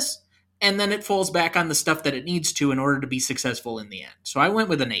premise, and then it falls back on the stuff that it needs to in order to be successful in the end. So I went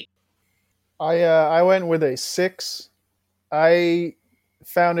with an 8. I went with a 6. I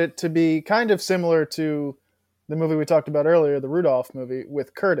found it to be kind of similar to the movie we talked about earlier, the Rudolph movie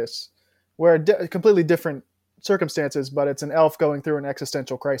with Curtis, where completely different circumstances, but it's an elf going through an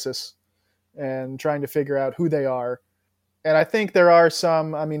existential crisis and trying to figure out who they are. And I think there are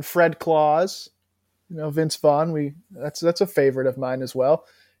some, Fred Claus, Vince Vaughn, that's a favorite of mine as well.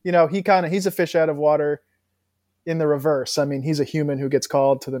 He's a fish out of water in the reverse. He's a human who gets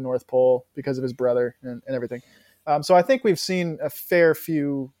called to the North Pole because of his brother and everything. So I think we've seen a fair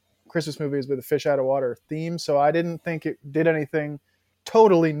few Christmas movies with a fish out of water theme. So I didn't think it did anything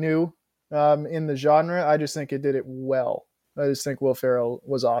totally new in the genre. I just think it did it well. I just think Will Ferrell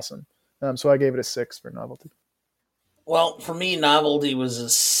was awesome. So I gave it a 6 for novelty. Well, for me, novelty was a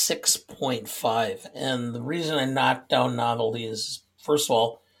 6.5. And the reason I knocked down novelty is, first of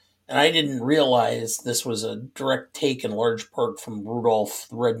all, and I didn't realize this was a direct take in large part from Rudolph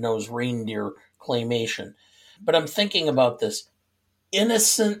the Red-Nosed Reindeer claymation. But I'm thinking about this.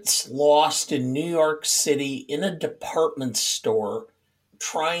 Innocents lost in New York City in a department store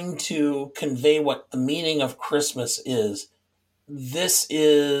trying to convey what the meaning of Christmas is. This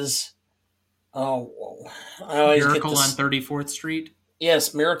is... Oh, I always Miracle get this. on 34th Street?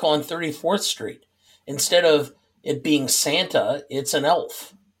 Yes, Miracle on 34th Street. Instead of it being Santa, it's an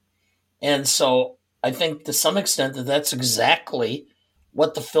elf. And so I think to some extent that's exactly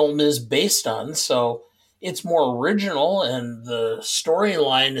what the film is based on. So it's more original and the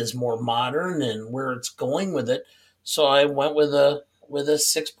storyline is more modern and where it's going with it. So I went with a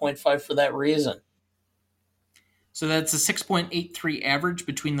 6.5 for that reason. So that's a 6.83 average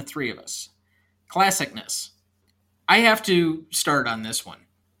between the three of us. Classicness. I have to start on this one.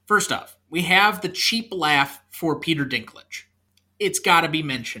 First off, we have the cheap laugh for Peter Dinklage. It's got to be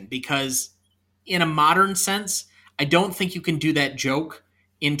mentioned because in a modern sense, I don't think you can do that joke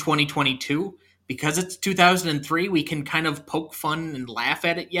in 2022. Because it's 2003, we can kind of poke fun and laugh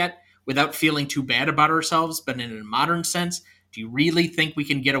at it yet without feeling too bad about ourselves. But in a modern sense, do you really think we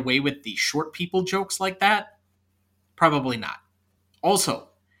can get away with the short people jokes like that? Probably not. Also,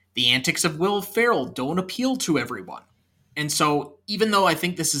 the antics of Will Ferrell don't appeal to everyone. And so, even though I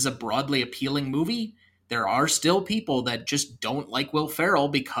think this is a broadly appealing movie, there are still people that just don't like Will Ferrell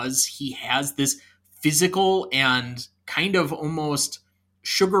because he has this physical and kind of almost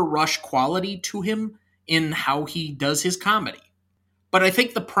sugar rush quality to him in how he does his comedy. But I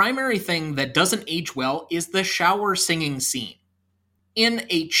think the primary thing that doesn't age well is the shower singing scene. In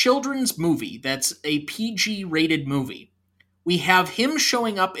a children's movie that's a PG rated movie, we have him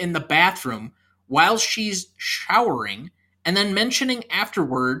showing up in the bathroom while she's showering and then mentioning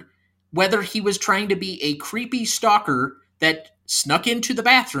afterward whether he was trying to be a creepy stalker that snuck into the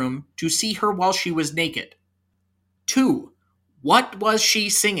bathroom to see her while she was naked. 2. What was she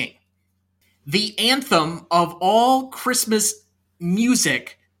singing? The anthem of all Christmas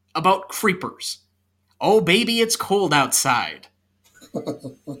music about creepers. Oh, baby, it's cold outside.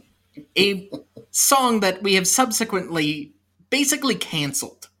 A song that we have subsequently basically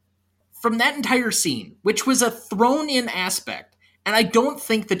canceled. From that entire scene, which was a thrown in aspect, and I don't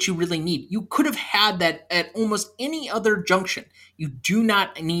think that you really need. You could have had that at almost any other junction. You do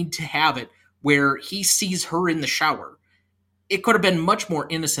not need to have it where he sees her in the shower. It could have been much more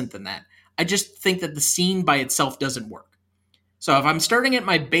innocent than that. I just think that the scene by itself doesn't work. So if I'm starting at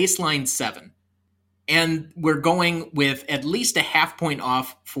my baseline 7, and we're going with at least a half point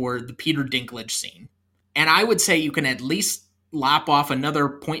off for the Peter Dinklage scene, and I would say you can at least lop off another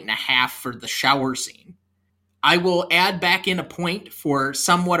 1.5 for the shower scene. I will add back in a point for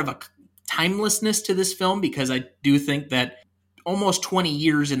somewhat of a timelessness to this film because I do think that almost 20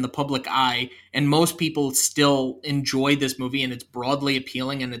 years in the public eye and most people still enjoy this movie and it's broadly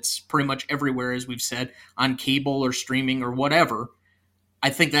appealing and it's pretty much everywhere, as we've said, on cable or streaming or whatever. I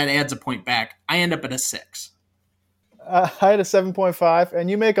think that adds a point back. I end up at a 6. I had a 7.5,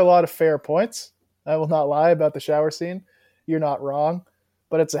 and you make a lot of fair points. I will not lie about the shower scene. You're not wrong.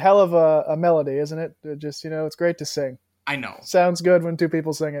 But it's a hell of a melody, isn't it? Just, it's great to sing. I know. Sounds good when two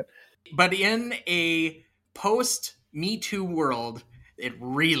people sing it. But in a post-Me Too world, it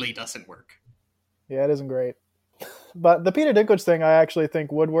really doesn't work. Yeah, it isn't great. But the Peter Dinklage thing I actually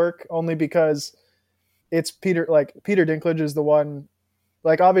think would work, only because it's Peter Dinklage is the one.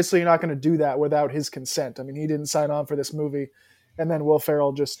 Like, obviously, you're not going to do that without his consent. I mean, he didn't sign on for this movie, and then Will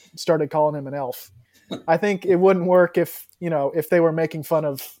Ferrell just started calling him an elf. I think it wouldn't work if they were making fun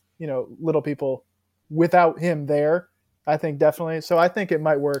of, little people without him there. I think definitely. So I think it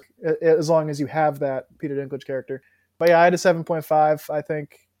might work as long as you have that Peter Dinklage character. But yeah, I had a 7.5. I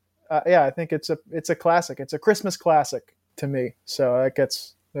think, I think it's a classic. It's a Christmas classic to me. So it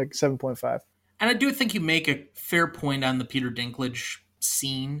gets like 7.5. And I do think you make a fair point on the Peter Dinklage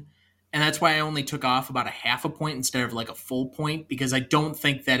scene, and that's why I only took off about a half a point instead of like a full point, because I don't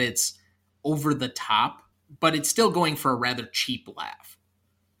think that it's over the top, but it's still going for a rather cheap laugh.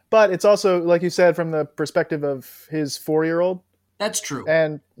 But it's also, like you said, from the perspective of his 4-year-old. That's true.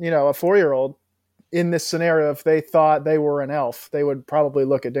 And, a 4-year-old in this scenario, if they thought they were an elf, they would probably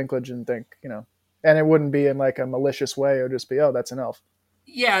look at Dinklage and think, and it wouldn't be in like a malicious way. It would just be, oh, that's an elf.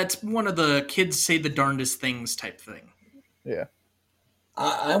 Yeah, it's one of the kids say the darndest things type thing. Yeah.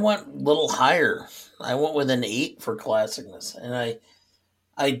 I went a little higher. I went with an 8 for classicness, and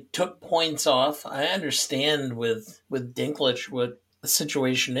I took points off. I understand with Dinklage what the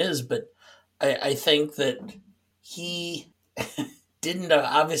situation is, but I think that he didn't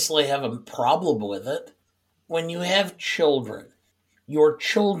obviously have a problem with it. When you have children, your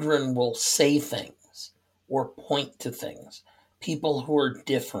children will say things or point to things. People who are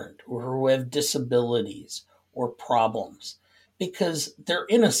different or who have disabilities or problems, because they're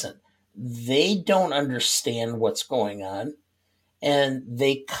innocent. They don't understand what's going on, and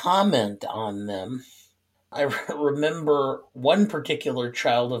they comment on them. I remember one particular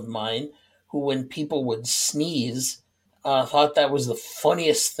child of mine who, when people would sneeze, thought that was the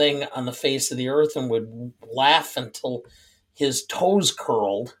funniest thing on the face of the earth and would laugh until his toes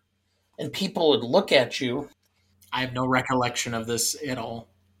curled, and people would look at you. I have no recollection of this at all.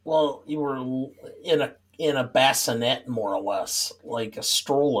 Well, you were in a bassinet, more or less, like a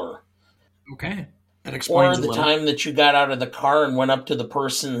stroller. Okay. That explains or the time that you got out of the car and went up to the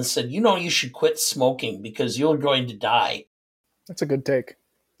person and said, you should quit smoking because you're going to die. That's a good take.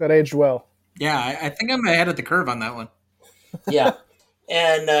 That aged well. Yeah, I think I'm ahead of the curve on that one. Yeah.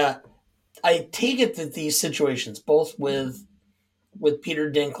 And I take it that these situations, both with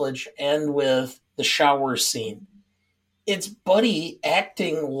Peter Dinklage and with the shower scene, it's Buddy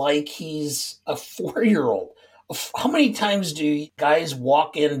acting like he's a 4-year-old. How many times do guys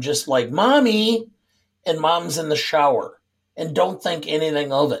walk in just like, Mommy, and Mom's in the shower and don't think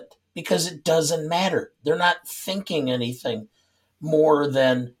anything of it? Because it doesn't matter. They're not thinking anything more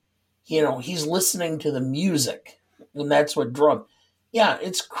than, he's listening to the music, and that's what drove. Yeah,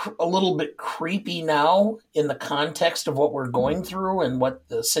 it's a little bit creepy now in the context of what we're going through and what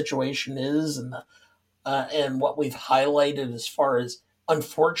the situation is, and what we've highlighted as far as,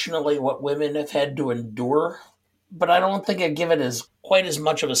 unfortunately, what women have had to endure. But I don't think I give it as quite as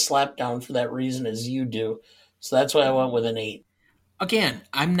much of a slapdown for that reason as you do. So that's why I went with an 8. Again,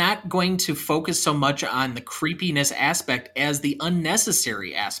 I'm not going to focus so much on the creepiness aspect as the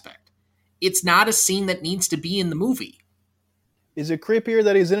unnecessary aspect. It's not a scene that needs to be in the movie. Is it creepier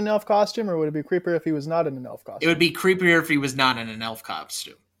that he's in an elf costume, or would it be creepier if he was not in an elf It costume? would be creepier if he was not in an elf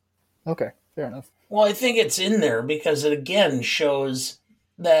costume. Okay, fair enough. Well, I think it's in there because it again shows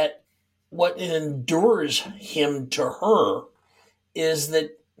that what endures him to her is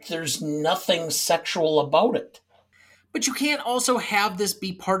that there's nothing sexual about it. But you can't also have this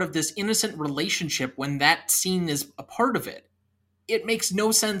be part of this innocent relationship when that scene is a part of it. It makes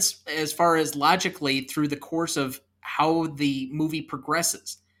no sense as far as logically through the course of how the movie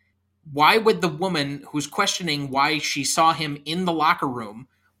progresses. Why would the woman who's questioning why she saw him in the locker room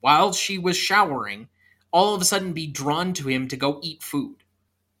while she was showering all of a sudden be drawn to him to go eat food?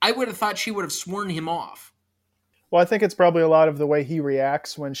 I would have thought she would have sworn him off. Well, I think it's probably a lot of the way he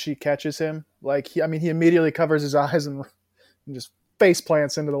reacts when she catches him. Like, he immediately covers his eyes and just face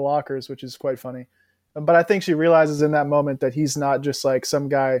plants into the lockers, which is quite funny. But I think she realizes in that moment that he's not just like some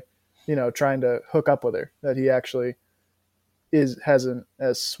guy, trying to hook up with her. That he actually has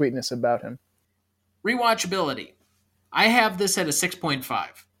a sweetness about him. Rewatchability. I have this at a 6.5.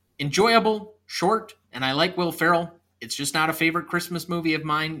 Enjoyable, short, and I like Will Ferrell. It's just not a favorite Christmas movie of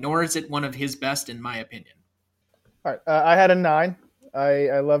mine, nor is it one of his best in my opinion. All right, I had a 9.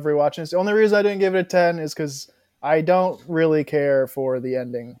 I love rewatching this. The only reason I didn't give it a 10 is because I don't really care for the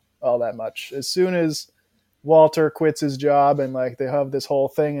ending all that much. As soon as Walter quits his job and like they have this whole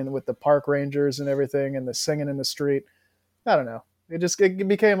thing and with the park rangers and everything and the singing in the street, I don't know. It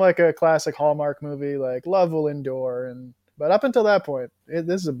became like a classic Hallmark movie, like love will endure. But up until that point,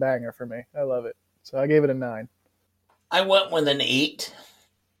 this is a banger for me. I love it. So I gave it a 9. I went with an 8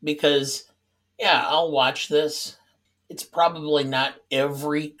 because, yeah, I'll watch this. It's probably not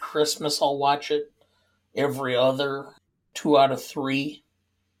every Christmas I'll watch it. Every other, 2 out of 3.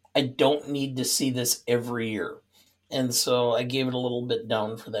 I don't need to see this every year. And so I gave it a little bit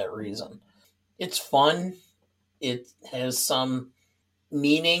down for that reason. It's fun. It has some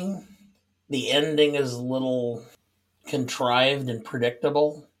meaning. The ending is a little contrived and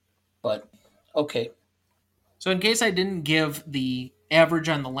predictable, but okay. So in case I didn't give the average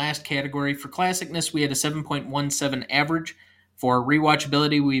on the last category, for classicness we had a 7.17 average. For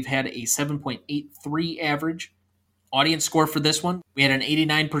rewatchability, we've had a 7.83 average. Audience score for this one, we had an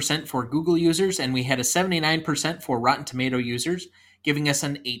 89% for Google users, and we had a 79% for Rotten Tomato users, giving us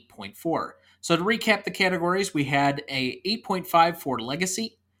an 8.4. So to recap the categories, we had a 8.5 for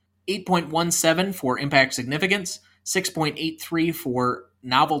Legacy, 8.17 for Impact Significance, 6.83 for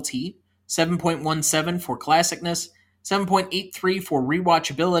Novelty, 7.17 for Classicness, 7.83 for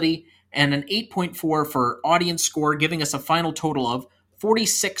Rewatchability, and an 8.4 for Audience score, giving us a final total of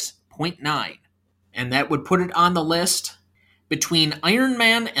 46.9. And that would put it on the list between Iron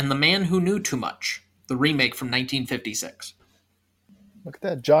Man and The Man Who Knew Too Much, the remake from 1956. Look at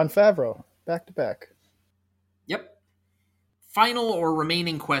that. Jon Favreau, back to back. Yep. Final or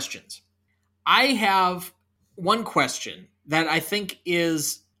remaining questions. I have one question that I think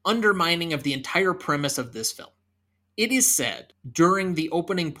is undermining of the entire premise of this film. It is said during the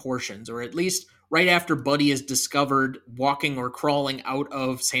opening portions, or at least right after Buddy is discovered walking or crawling out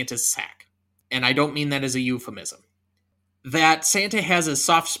of Santa's sack, and I don't mean that as a euphemism, that Santa has a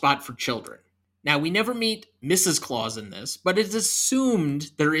soft spot for children. Now, we never meet Mrs. Claus in this, but it's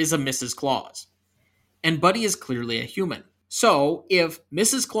assumed there is a Mrs. Claus. And Buddy is clearly a human. So, if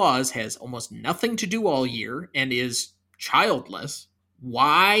Mrs. Claus has almost nothing to do all year and is childless,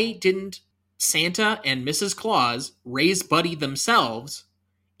 why didn't Santa and Mrs. Claus raise Buddy themselves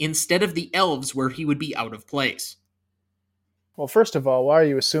instead of the elves where he would be out of place? Well, first of all, why are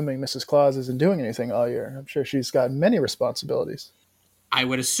you assuming Mrs. Claus isn't doing anything all year? I'm sure she's got many responsibilities. I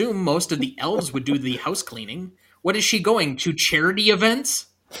would assume most of the elves would do the house cleaning. What is she going to, charity events?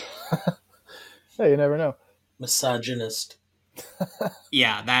 Hey, you never know. Misogynist.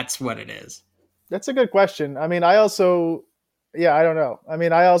 Yeah, that's what it is. That's a good question. I don't know.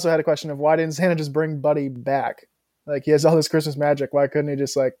 I also had a question of why didn't Santa just bring Buddy back? Like, he has all this Christmas magic. Why couldn't he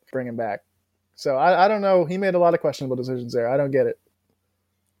just, like, bring him back? So I don't know. He made a lot of questionable decisions there. I don't get it.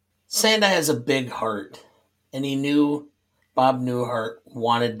 Santa has a big heart, and he knew Bob Newhart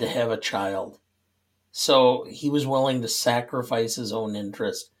wanted to have a child. So he was willing to sacrifice his own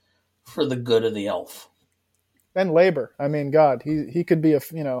interest for the good of the elf. And labor. I mean, God, he could be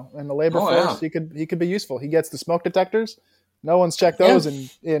in the labor Oh force, yeah, he could be useful. He gets the smoke detectors. No one's checked yeah. those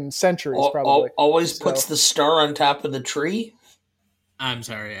in centuries, probably. Always puts So the star on top of the tree. I'm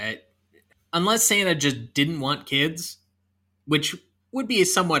sorry. Unless Santa just didn't want kids, which would be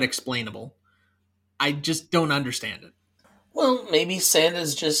somewhat explainable, I just don't understand it. Well, maybe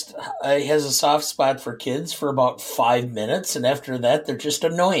Santa's just has a soft spot for kids for about 5 minutes, and after that, they're just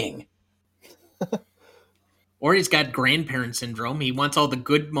annoying. Or he's got grandparent syndrome. He wants all the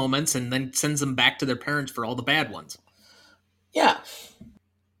good moments and then sends them back to their parents for all the bad ones. Yeah.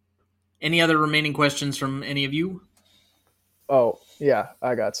 Any other remaining questions from any of you? oh yeah,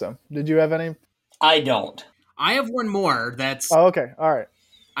 I got some. Did you have any? I don't. I have one more that's Oh, okay, all right.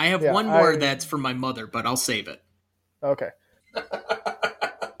 I have Yeah, one more that's for my mother, but I'll save it. okay.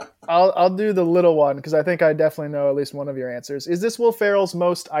 I'll do the little one because I think I definitely know at least one of your answers. Is this Will Ferrell's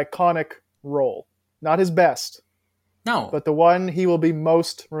most iconic role? Not his best, No, but the one he will be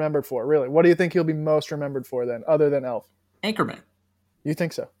most remembered for. Really, what do you think he'll be most remembered for then, other than Elf? Anchorman. You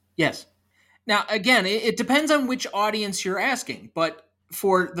think so? Yes. Now, again, it depends on which audience you're asking, but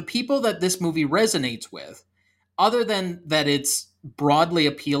for the people that this movie resonates with, other than that it's broadly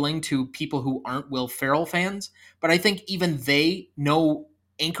appealing to people who aren't Will Ferrell fans, but I think even they know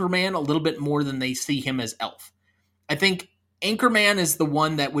Anchorman a little bit more than they see him as Elf. I think Anchorman is the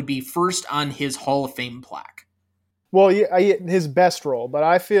one that would be first on his Hall of Fame plaque. Well, yeah, his best role, but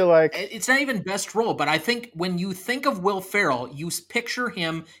I feel like It's not even best role, but I think when you think of Will Ferrell, you picture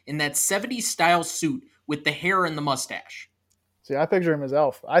him in that 70s style suit with the hair and the mustache. see, I picture him as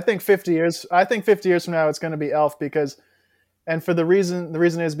Elf. I think 50 years. I think 50 years from now, it's going to be Elf because, and for the reason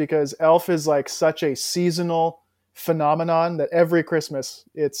is because Elf is like such a seasonal phenomenon that every Christmas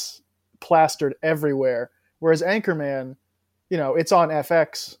it's plastered everywhere. Whereas Anchorman, it's on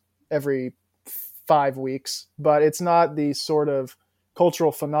FX every 5 weeks, but it's not the sort of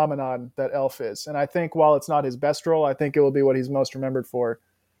cultural phenomenon that Elf is. And I think while it's not his best role, I think it will be what he's most remembered for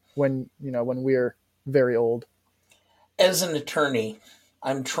when we're very old. As an attorney,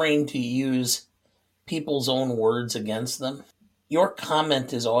 I'm trained to use people's own words against them. Your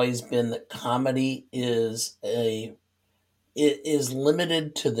comment has always been that comedy it is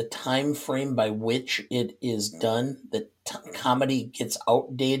limited to the time frame by which it is done. That comedy gets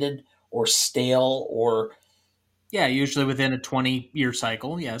outdated or stale or Yeah, usually within a 20-year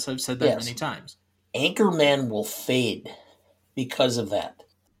cycle. Yes, I've said that many yes, times. Anchorman will fade because of that.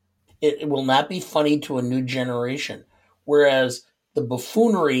 It will not be funny to a new generation. Whereas the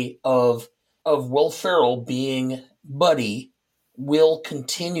buffoonery of Will Ferrell being Buddy will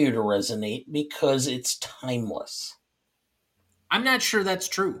continue to resonate because it's timeless. I'm not sure that's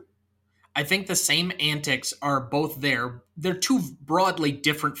true. I think the same antics are both there. They're two broadly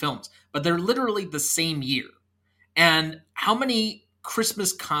different films, but they're literally the same year. And how many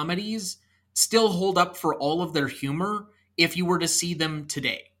Christmas comedies still hold up for all of their humor if you were to see them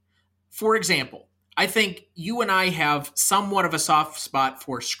today? For example, I think you and I have somewhat of a soft spot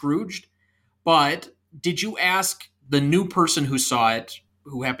for Scrooged, but did you ask the new person who saw it,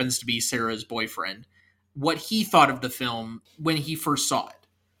 who happens to be Sarah's boyfriend, what he thought of the film when he first saw it?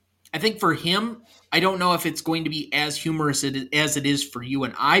 I think for him, I don't know if it's going to be as humorous as it is for you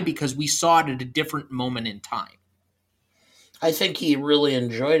and I because we saw it at a different moment in time. I think he really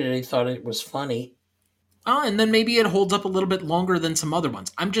enjoyed it. He thought it was funny. And then maybe it holds up a little bit longer than some other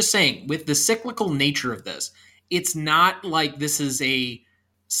ones. I'm just saying, with the cyclical nature of this, it's not like this is a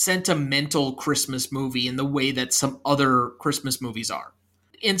sentimental Christmas movie in the way that some other Christmas movies are.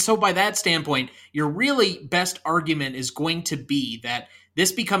 And so, by that standpoint, your really best argument is going to be that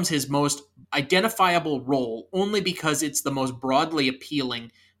this becomes his most identifiable role only because it's the most broadly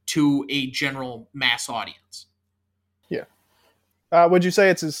appealing to a general mass audience. Yeah. Would you say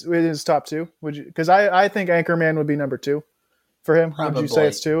it's his top two? Would you? Because I think Anchorman would be number two for him. Would you say Probably.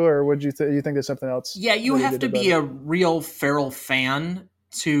 it's two, or would you you think there's something else? Yeah, you have to be a real Ferrell fan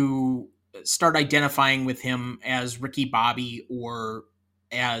to start identifying with him as Ricky Bobby or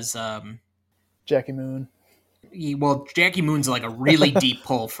as Jackie Moon. well, Jackie Moon's like a really deep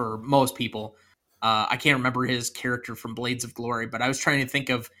pull for most people. I can't remember his character from Blades of Glory, but I was trying to think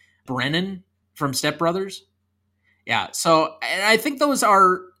of Brennan from Step Brothers. Yeah, so and I think those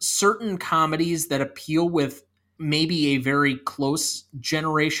are certain comedies that appeal with maybe a very close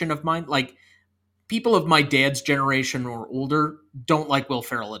generation of mine. Like people of my dad's generation or older don't like Will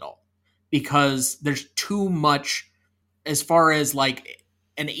Ferrell at all because there's too much as far as like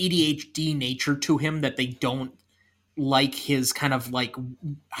an ADHD nature to him that they don't like his kind of like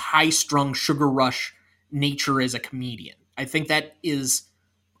high strung sugar rush nature as a comedian. I think that is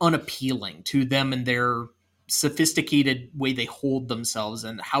unappealing to them and their sophisticated way they hold themselves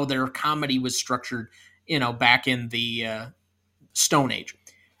and how their comedy was structured, back in the Stone Age.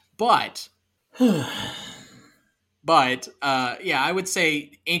 But yeah, I would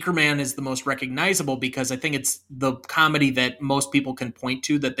say Anchorman is the most recognizable because I think it's the comedy that most people can point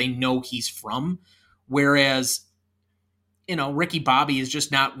to that they know he's from. Whereas, Ricky Bobby is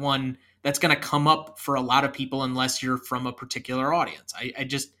just not one that's going to come up for a lot of people unless you're from a particular audience.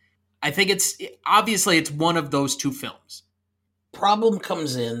 I think obviously it's one of those two films. Problem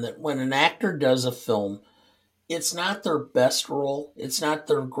comes in that when an actor does a film, it's not their best role. It's not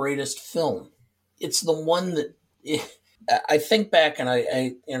their greatest film. It's the one that I think back and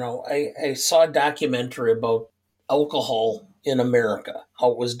I saw a documentary about alcohol in America,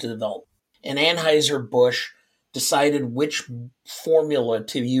 how it was developed. And Anheuser-Busch decided which formula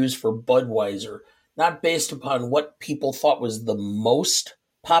to use for Budweiser, not based upon what people thought was the most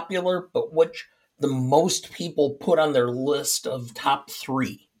popular, but which the most people put on their list of top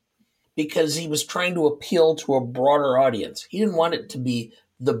 3. Because he was trying to appeal to a broader audience. He didn't want it to be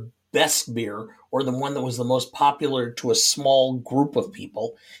the best beer or the one that was the most popular to a small group of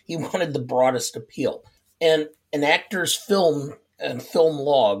people. He wanted the broadest appeal. And an actor's film and film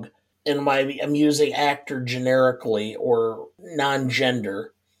log, and I'm using actor generically or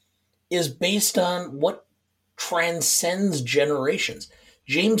non-gender, is based on what transcends generations.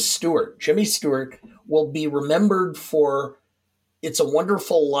 Jimmy Stewart, will be remembered for It's a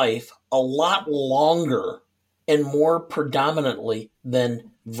Wonderful Life a lot longer and more predominantly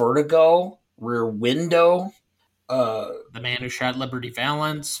than Vertigo, Rear Window. The Man Who Shot Liberty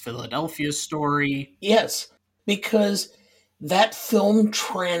Valance, Philadelphia Story. Yes, because that film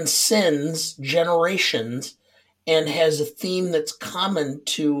transcends generations and has a theme that's common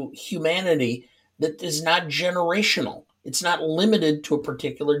to humanity that is not generational. It's not limited to a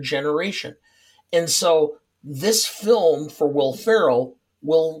particular generation. And so this film for Will Ferrell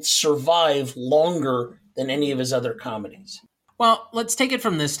will survive longer than any of his other comedies. Well, let's take it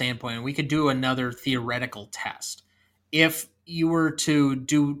from this standpoint. We could do another theoretical test. If you were to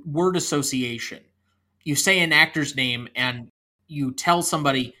do word association, you say an actor's name and you tell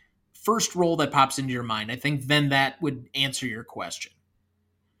somebody first role that pops into your mind, I think then that would answer your question.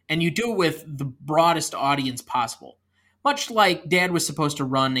 And you do it with the broadest audience possible. Much like Dad was supposed to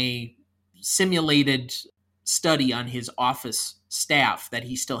run a simulated study on his office staff that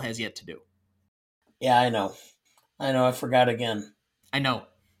he still has yet to do. Yeah, I know. I forgot again. I know.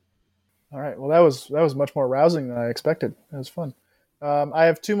 All right. Well, that was much more rousing than I expected. That was fun. I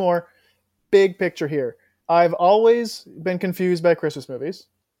have 2 more. Big picture here. I've always been confused by Christmas movies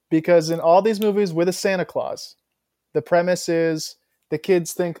because in all these movies with a Santa Claus, the premise is the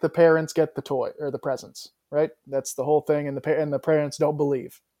kids think the parents get the toy or the presents, right? That's the whole thing, and the parents don't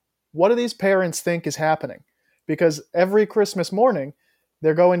believe. What do these parents think is happening? Because every Christmas morning,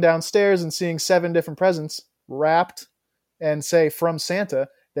 they're going downstairs and seeing 7 different presents wrapped and say from Santa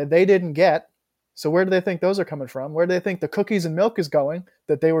that they didn't get. So where do they think those are coming from? Where do they think the cookies and milk is going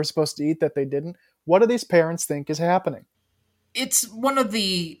that they were supposed to eat that they didn't? What do these parents think is happening? It's one of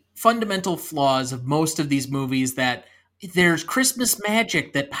the fundamental flaws of most of these movies that there's Christmas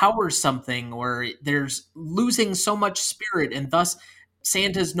magic that powers something, or there's losing so much spirit, and thus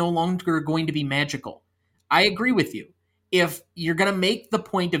Santa's no longer going to be magical. I agree with you. If you're going to make the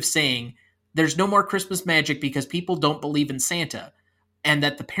point of saying there's no more Christmas magic because people don't believe in Santa and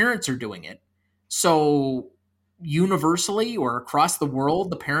that the parents are doing it, so universally or across the world,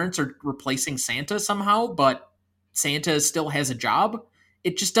 the parents are replacing Santa somehow, but Santa still has a job,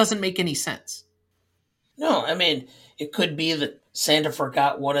 it just doesn't make any sense. No, I mean, it could be that Santa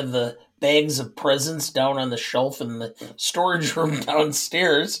forgot one of the bags of presents down on the shelf in the storage room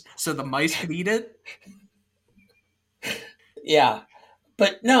downstairs. So the mice could eat it? Yeah.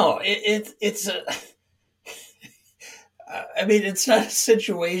 But no, it's a... I mean, it's not a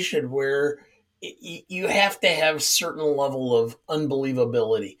situation where you have to have a certain level of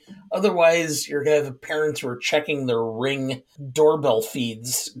unbelievability. Otherwise, you're going to have parents who are checking their Ring doorbell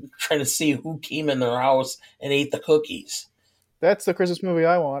feeds, trying to see who came in their house and ate the cookies. That's the Christmas movie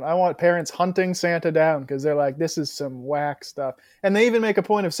I want. I want parents hunting Santa down because they're like, this is some whack stuff. And they even make a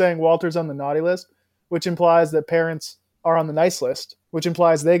point of saying Walter's on the naughty list, which implies that parents are on the nice list, which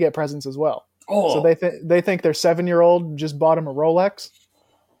implies they get presents as well. Oh. So they think their 7-year-old just bought him a Rolex.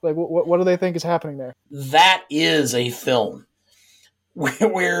 Like, what do they think is happening there? That is a film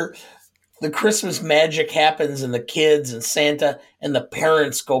where the Christmas magic happens and the kids and Santa and the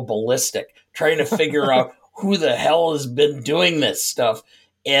parents go ballistic, trying to figure out who the hell has been doing this stuff.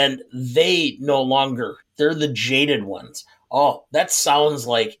 And they no longer, they're the jaded ones. Oh, that sounds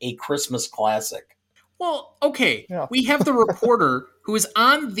like a Christmas classic. Well, okay. Yeah. We have the reporter who is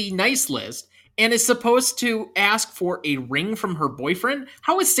on the nice list and is supposed to ask for a ring from her boyfriend.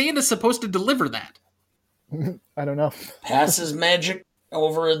 How is Santa supposed to deliver that? I don't know. Passes magic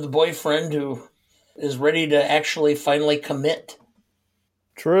over the boyfriend who is ready to actually finally commit.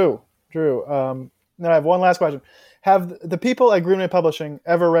 True. Now I have one last question. Have the people at Greenway Publishing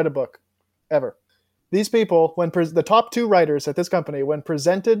ever read a book? Ever? These people, the top 2 writers at this company, when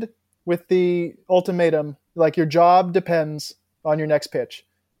presented with the ultimatum, like your job depends on your next pitch,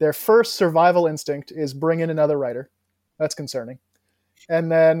 their first survival instinct is bring in another writer. That's concerning.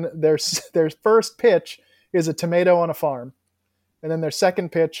 And then their first pitch is a tomato on a farm. And then their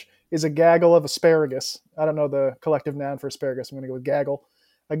second pitch is a gaggle of asparagus. I don't know the collective noun for asparagus. I'm going to go with gaggle.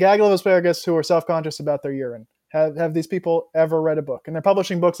 A gaggle of asparagus who are self-conscious about their urine. Have these people ever read a book? And they're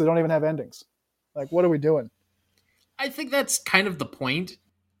publishing books that don't even have endings. Like, what are we doing? I think that's kind of the point,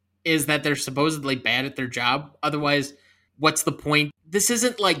 is that they're supposedly bad at their job. Otherwise, what's the point? This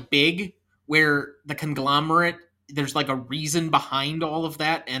isn't like Big, where the conglomerate, there's like a reason behind all of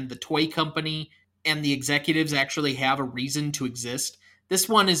that, and the toy company and the executives actually have a reason to exist. This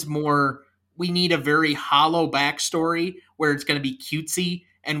one is more, we need a very hollow backstory where it's going to be cutesy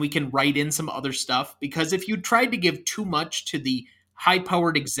and we can write in some other stuff. Because if you tried to give too much to the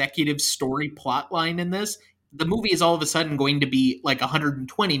high-powered executive story plot line in this, the movie is all of a sudden going to be like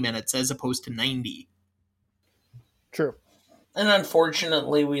 120 minutes as opposed to 90. True. And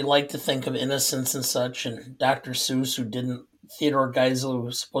unfortunately, we like to think of Innocence and such, and Dr. Seuss, Theodore Geisel,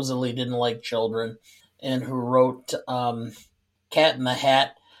 who supposedly didn't like children, and who wrote Cat in the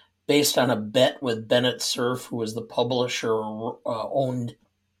Hat, based on a bet with Bennett Cerf, who was the publisher, owned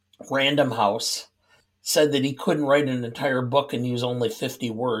Random House, said that he couldn't write an entire book and use only 50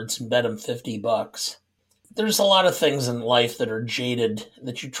 words and bet him $50. There's a lot of things in life that are jaded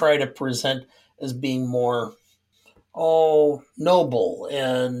that you try to present as being more, noble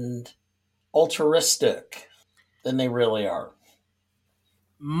and altruistic than they really are.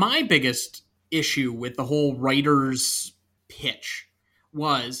 My biggest issue with the whole writer's pitch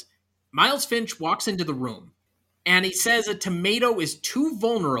was Miles Finch walks into the room and he says a tomato is too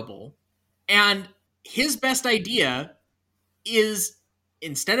vulnerable, and his best idea is,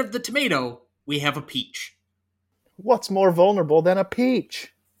 instead of the tomato, we have a peach. What's more vulnerable than a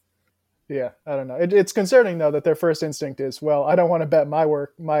peach? Yeah, I don't know. It's concerning, though, that their first instinct is, well, I don't want to bet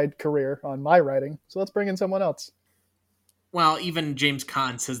my career on my writing, so let's bring in someone else. Well, even James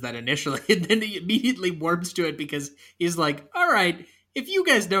Caan says that initially, and then he immediately warms to it because he's like, all right, if you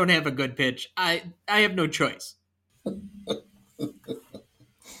guys don't have a good pitch, I have no choice.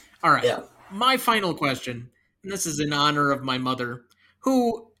 All right. Yeah. My final question, and this is in honor of my mother,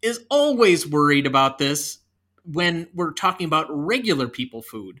 who is always worried about this when we're talking about regular people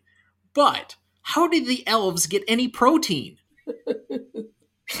food. But how did the elves get any protein?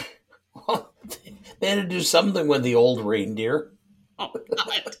 Well, they had to do something with the old reindeer. Oh,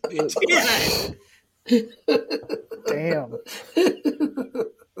 God. Damn.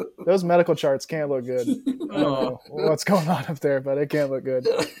 Those medical charts can't look good. I don't know what's going on up there, but it can't look good.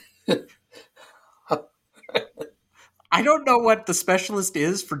 I don't know what the specialist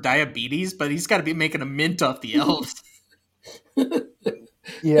is for diabetes, but he's got to be making a mint off the elves.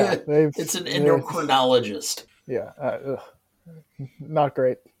 Yeah. It's an endocrinologist. Yeah. Not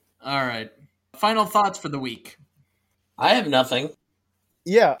great. All right. Final thoughts for the week. I have nothing.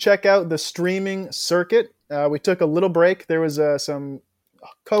 Yeah. Check out the streaming circuit. We took a little break. There was some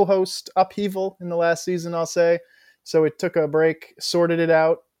co-host upheaval in the last season, I'll say. So we took a break, sorted it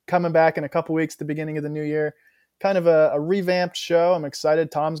out, coming back in a couple weeks at the beginning of the new year. Kind of a revamped show. I'm excited.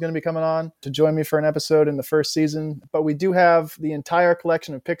 Tom's going to be coming on to join me for an episode in the first season. But we do have the entire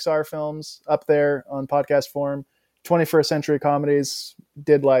collection of Pixar films up there on podcast form. 21st Century Comedies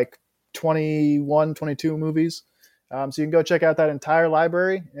did like 21, 22 movies. So you can go check out that entire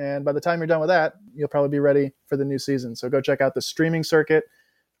library. And by the time you're done with that, you'll probably be ready for the new season. So go check out the streaming circuit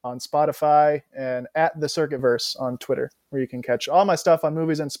on Spotify and at the Circuitverse on Twitter, where you can catch all my stuff on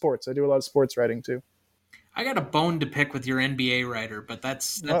movies and sports. I do a lot of sports writing too. I got a bone to pick with your NBA writer, but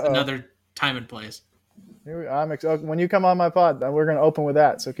that's another time and place. When you come on my pod, we're going to open with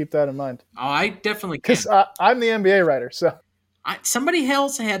that, so keep that in mind. Oh, I definitely can. Because I'm the NBA writer, so. Somebody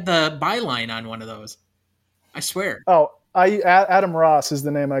else had the byline on one of those. I swear. Oh, Adam Ross is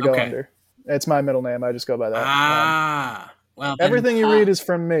the name I go Okay. under. It's my middle name. I just go by that. Well, then, everything you read is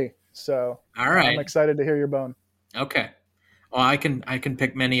from me, so all right. I'm excited to hear your bone. Okay. Well, I can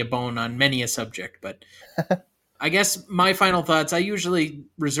pick many a bone on many a subject, but I guess my final thoughts, I usually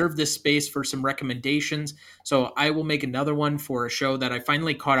reserve this space for some recommendations, so I will make another one for a show that I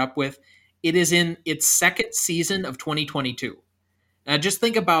finally caught up with, it is in its second season of 2022. Now, just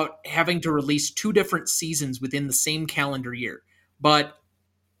think about having to release 2 different seasons within the same calendar year. But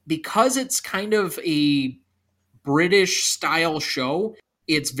because it's kind of a British style show,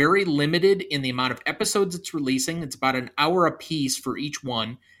 it's very limited in the amount of episodes it's releasing. It's about an hour a piece for each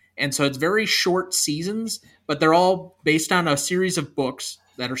one. And so it's very short seasons, but they're all based on a series of books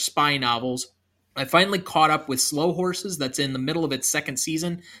that are spy novels. I finally caught up with Slow Horses. That's in the middle of its second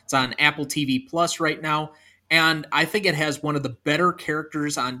season. It's on Apple TV Plus right now. And I think it has one of the better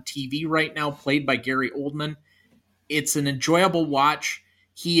characters on TV right now, played by Gary Oldman. It's an enjoyable watch.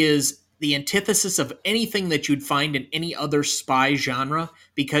 He is the antithesis of anything that you'd find in any other spy genre,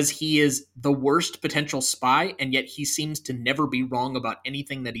 because he is the worst potential spy, and yet he seems to never be wrong about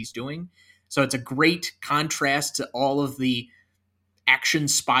anything that he's doing. So it's a great contrast to all of the action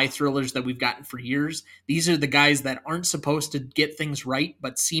spy thrillers that we've gotten for years. These are the guys that aren't supposed to get things right,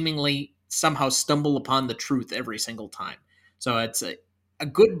 but seemingly somehow stumble upon the truth every single time. So it's a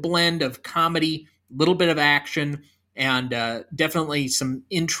good blend of comedy, a little bit of action, and definitely some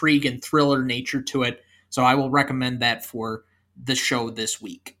intrigue and thriller nature to it. So I will recommend that for the show this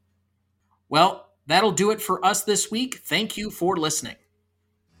week. Well, that'll do it for us this week. Thank you for listening.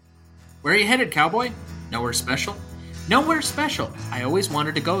 Where are you headed, cowboy? Nowhere special? Nowhere special. I always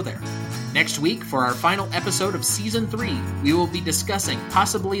wanted to go there. Next week, for our final episode of Season 3, we will be discussing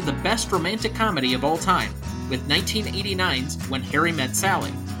possibly the best romantic comedy of all time, with 1989's When Harry Met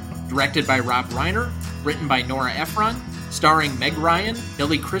Sally. Directed by Rob Reiner, written by Nora Ephron, starring Meg Ryan,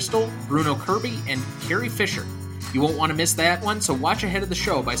 Billy Crystal, Bruno Kirby, and Carrie Fisher. You won't want to miss that one, so watch ahead of the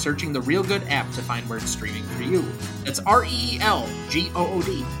show by searching the Real Good app to find where it's streaming for you. That's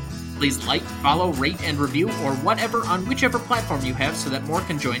REELGOOD. Please like, follow, rate, and review, or whatever on whichever platform you have so that more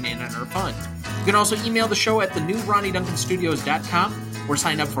can join in on our fun. You can also email the show at thenewRonnieDuncanStudios.com or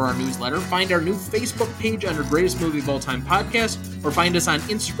sign up for our newsletter, find our new Facebook page under Greatest Movie of All Time Podcast, or find us on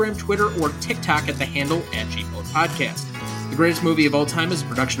Instagram, Twitter, or TikTok at the handle @GModePodcast. The Greatest Movie of All Time is a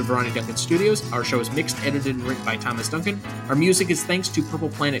production of Ronnie Duncan Studios. Our show is mixed, edited, and written by Thomas Duncan. Our music is thanks to Purple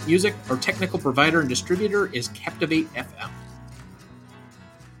Planet Music. Our technical provider and distributor is Captivate FM.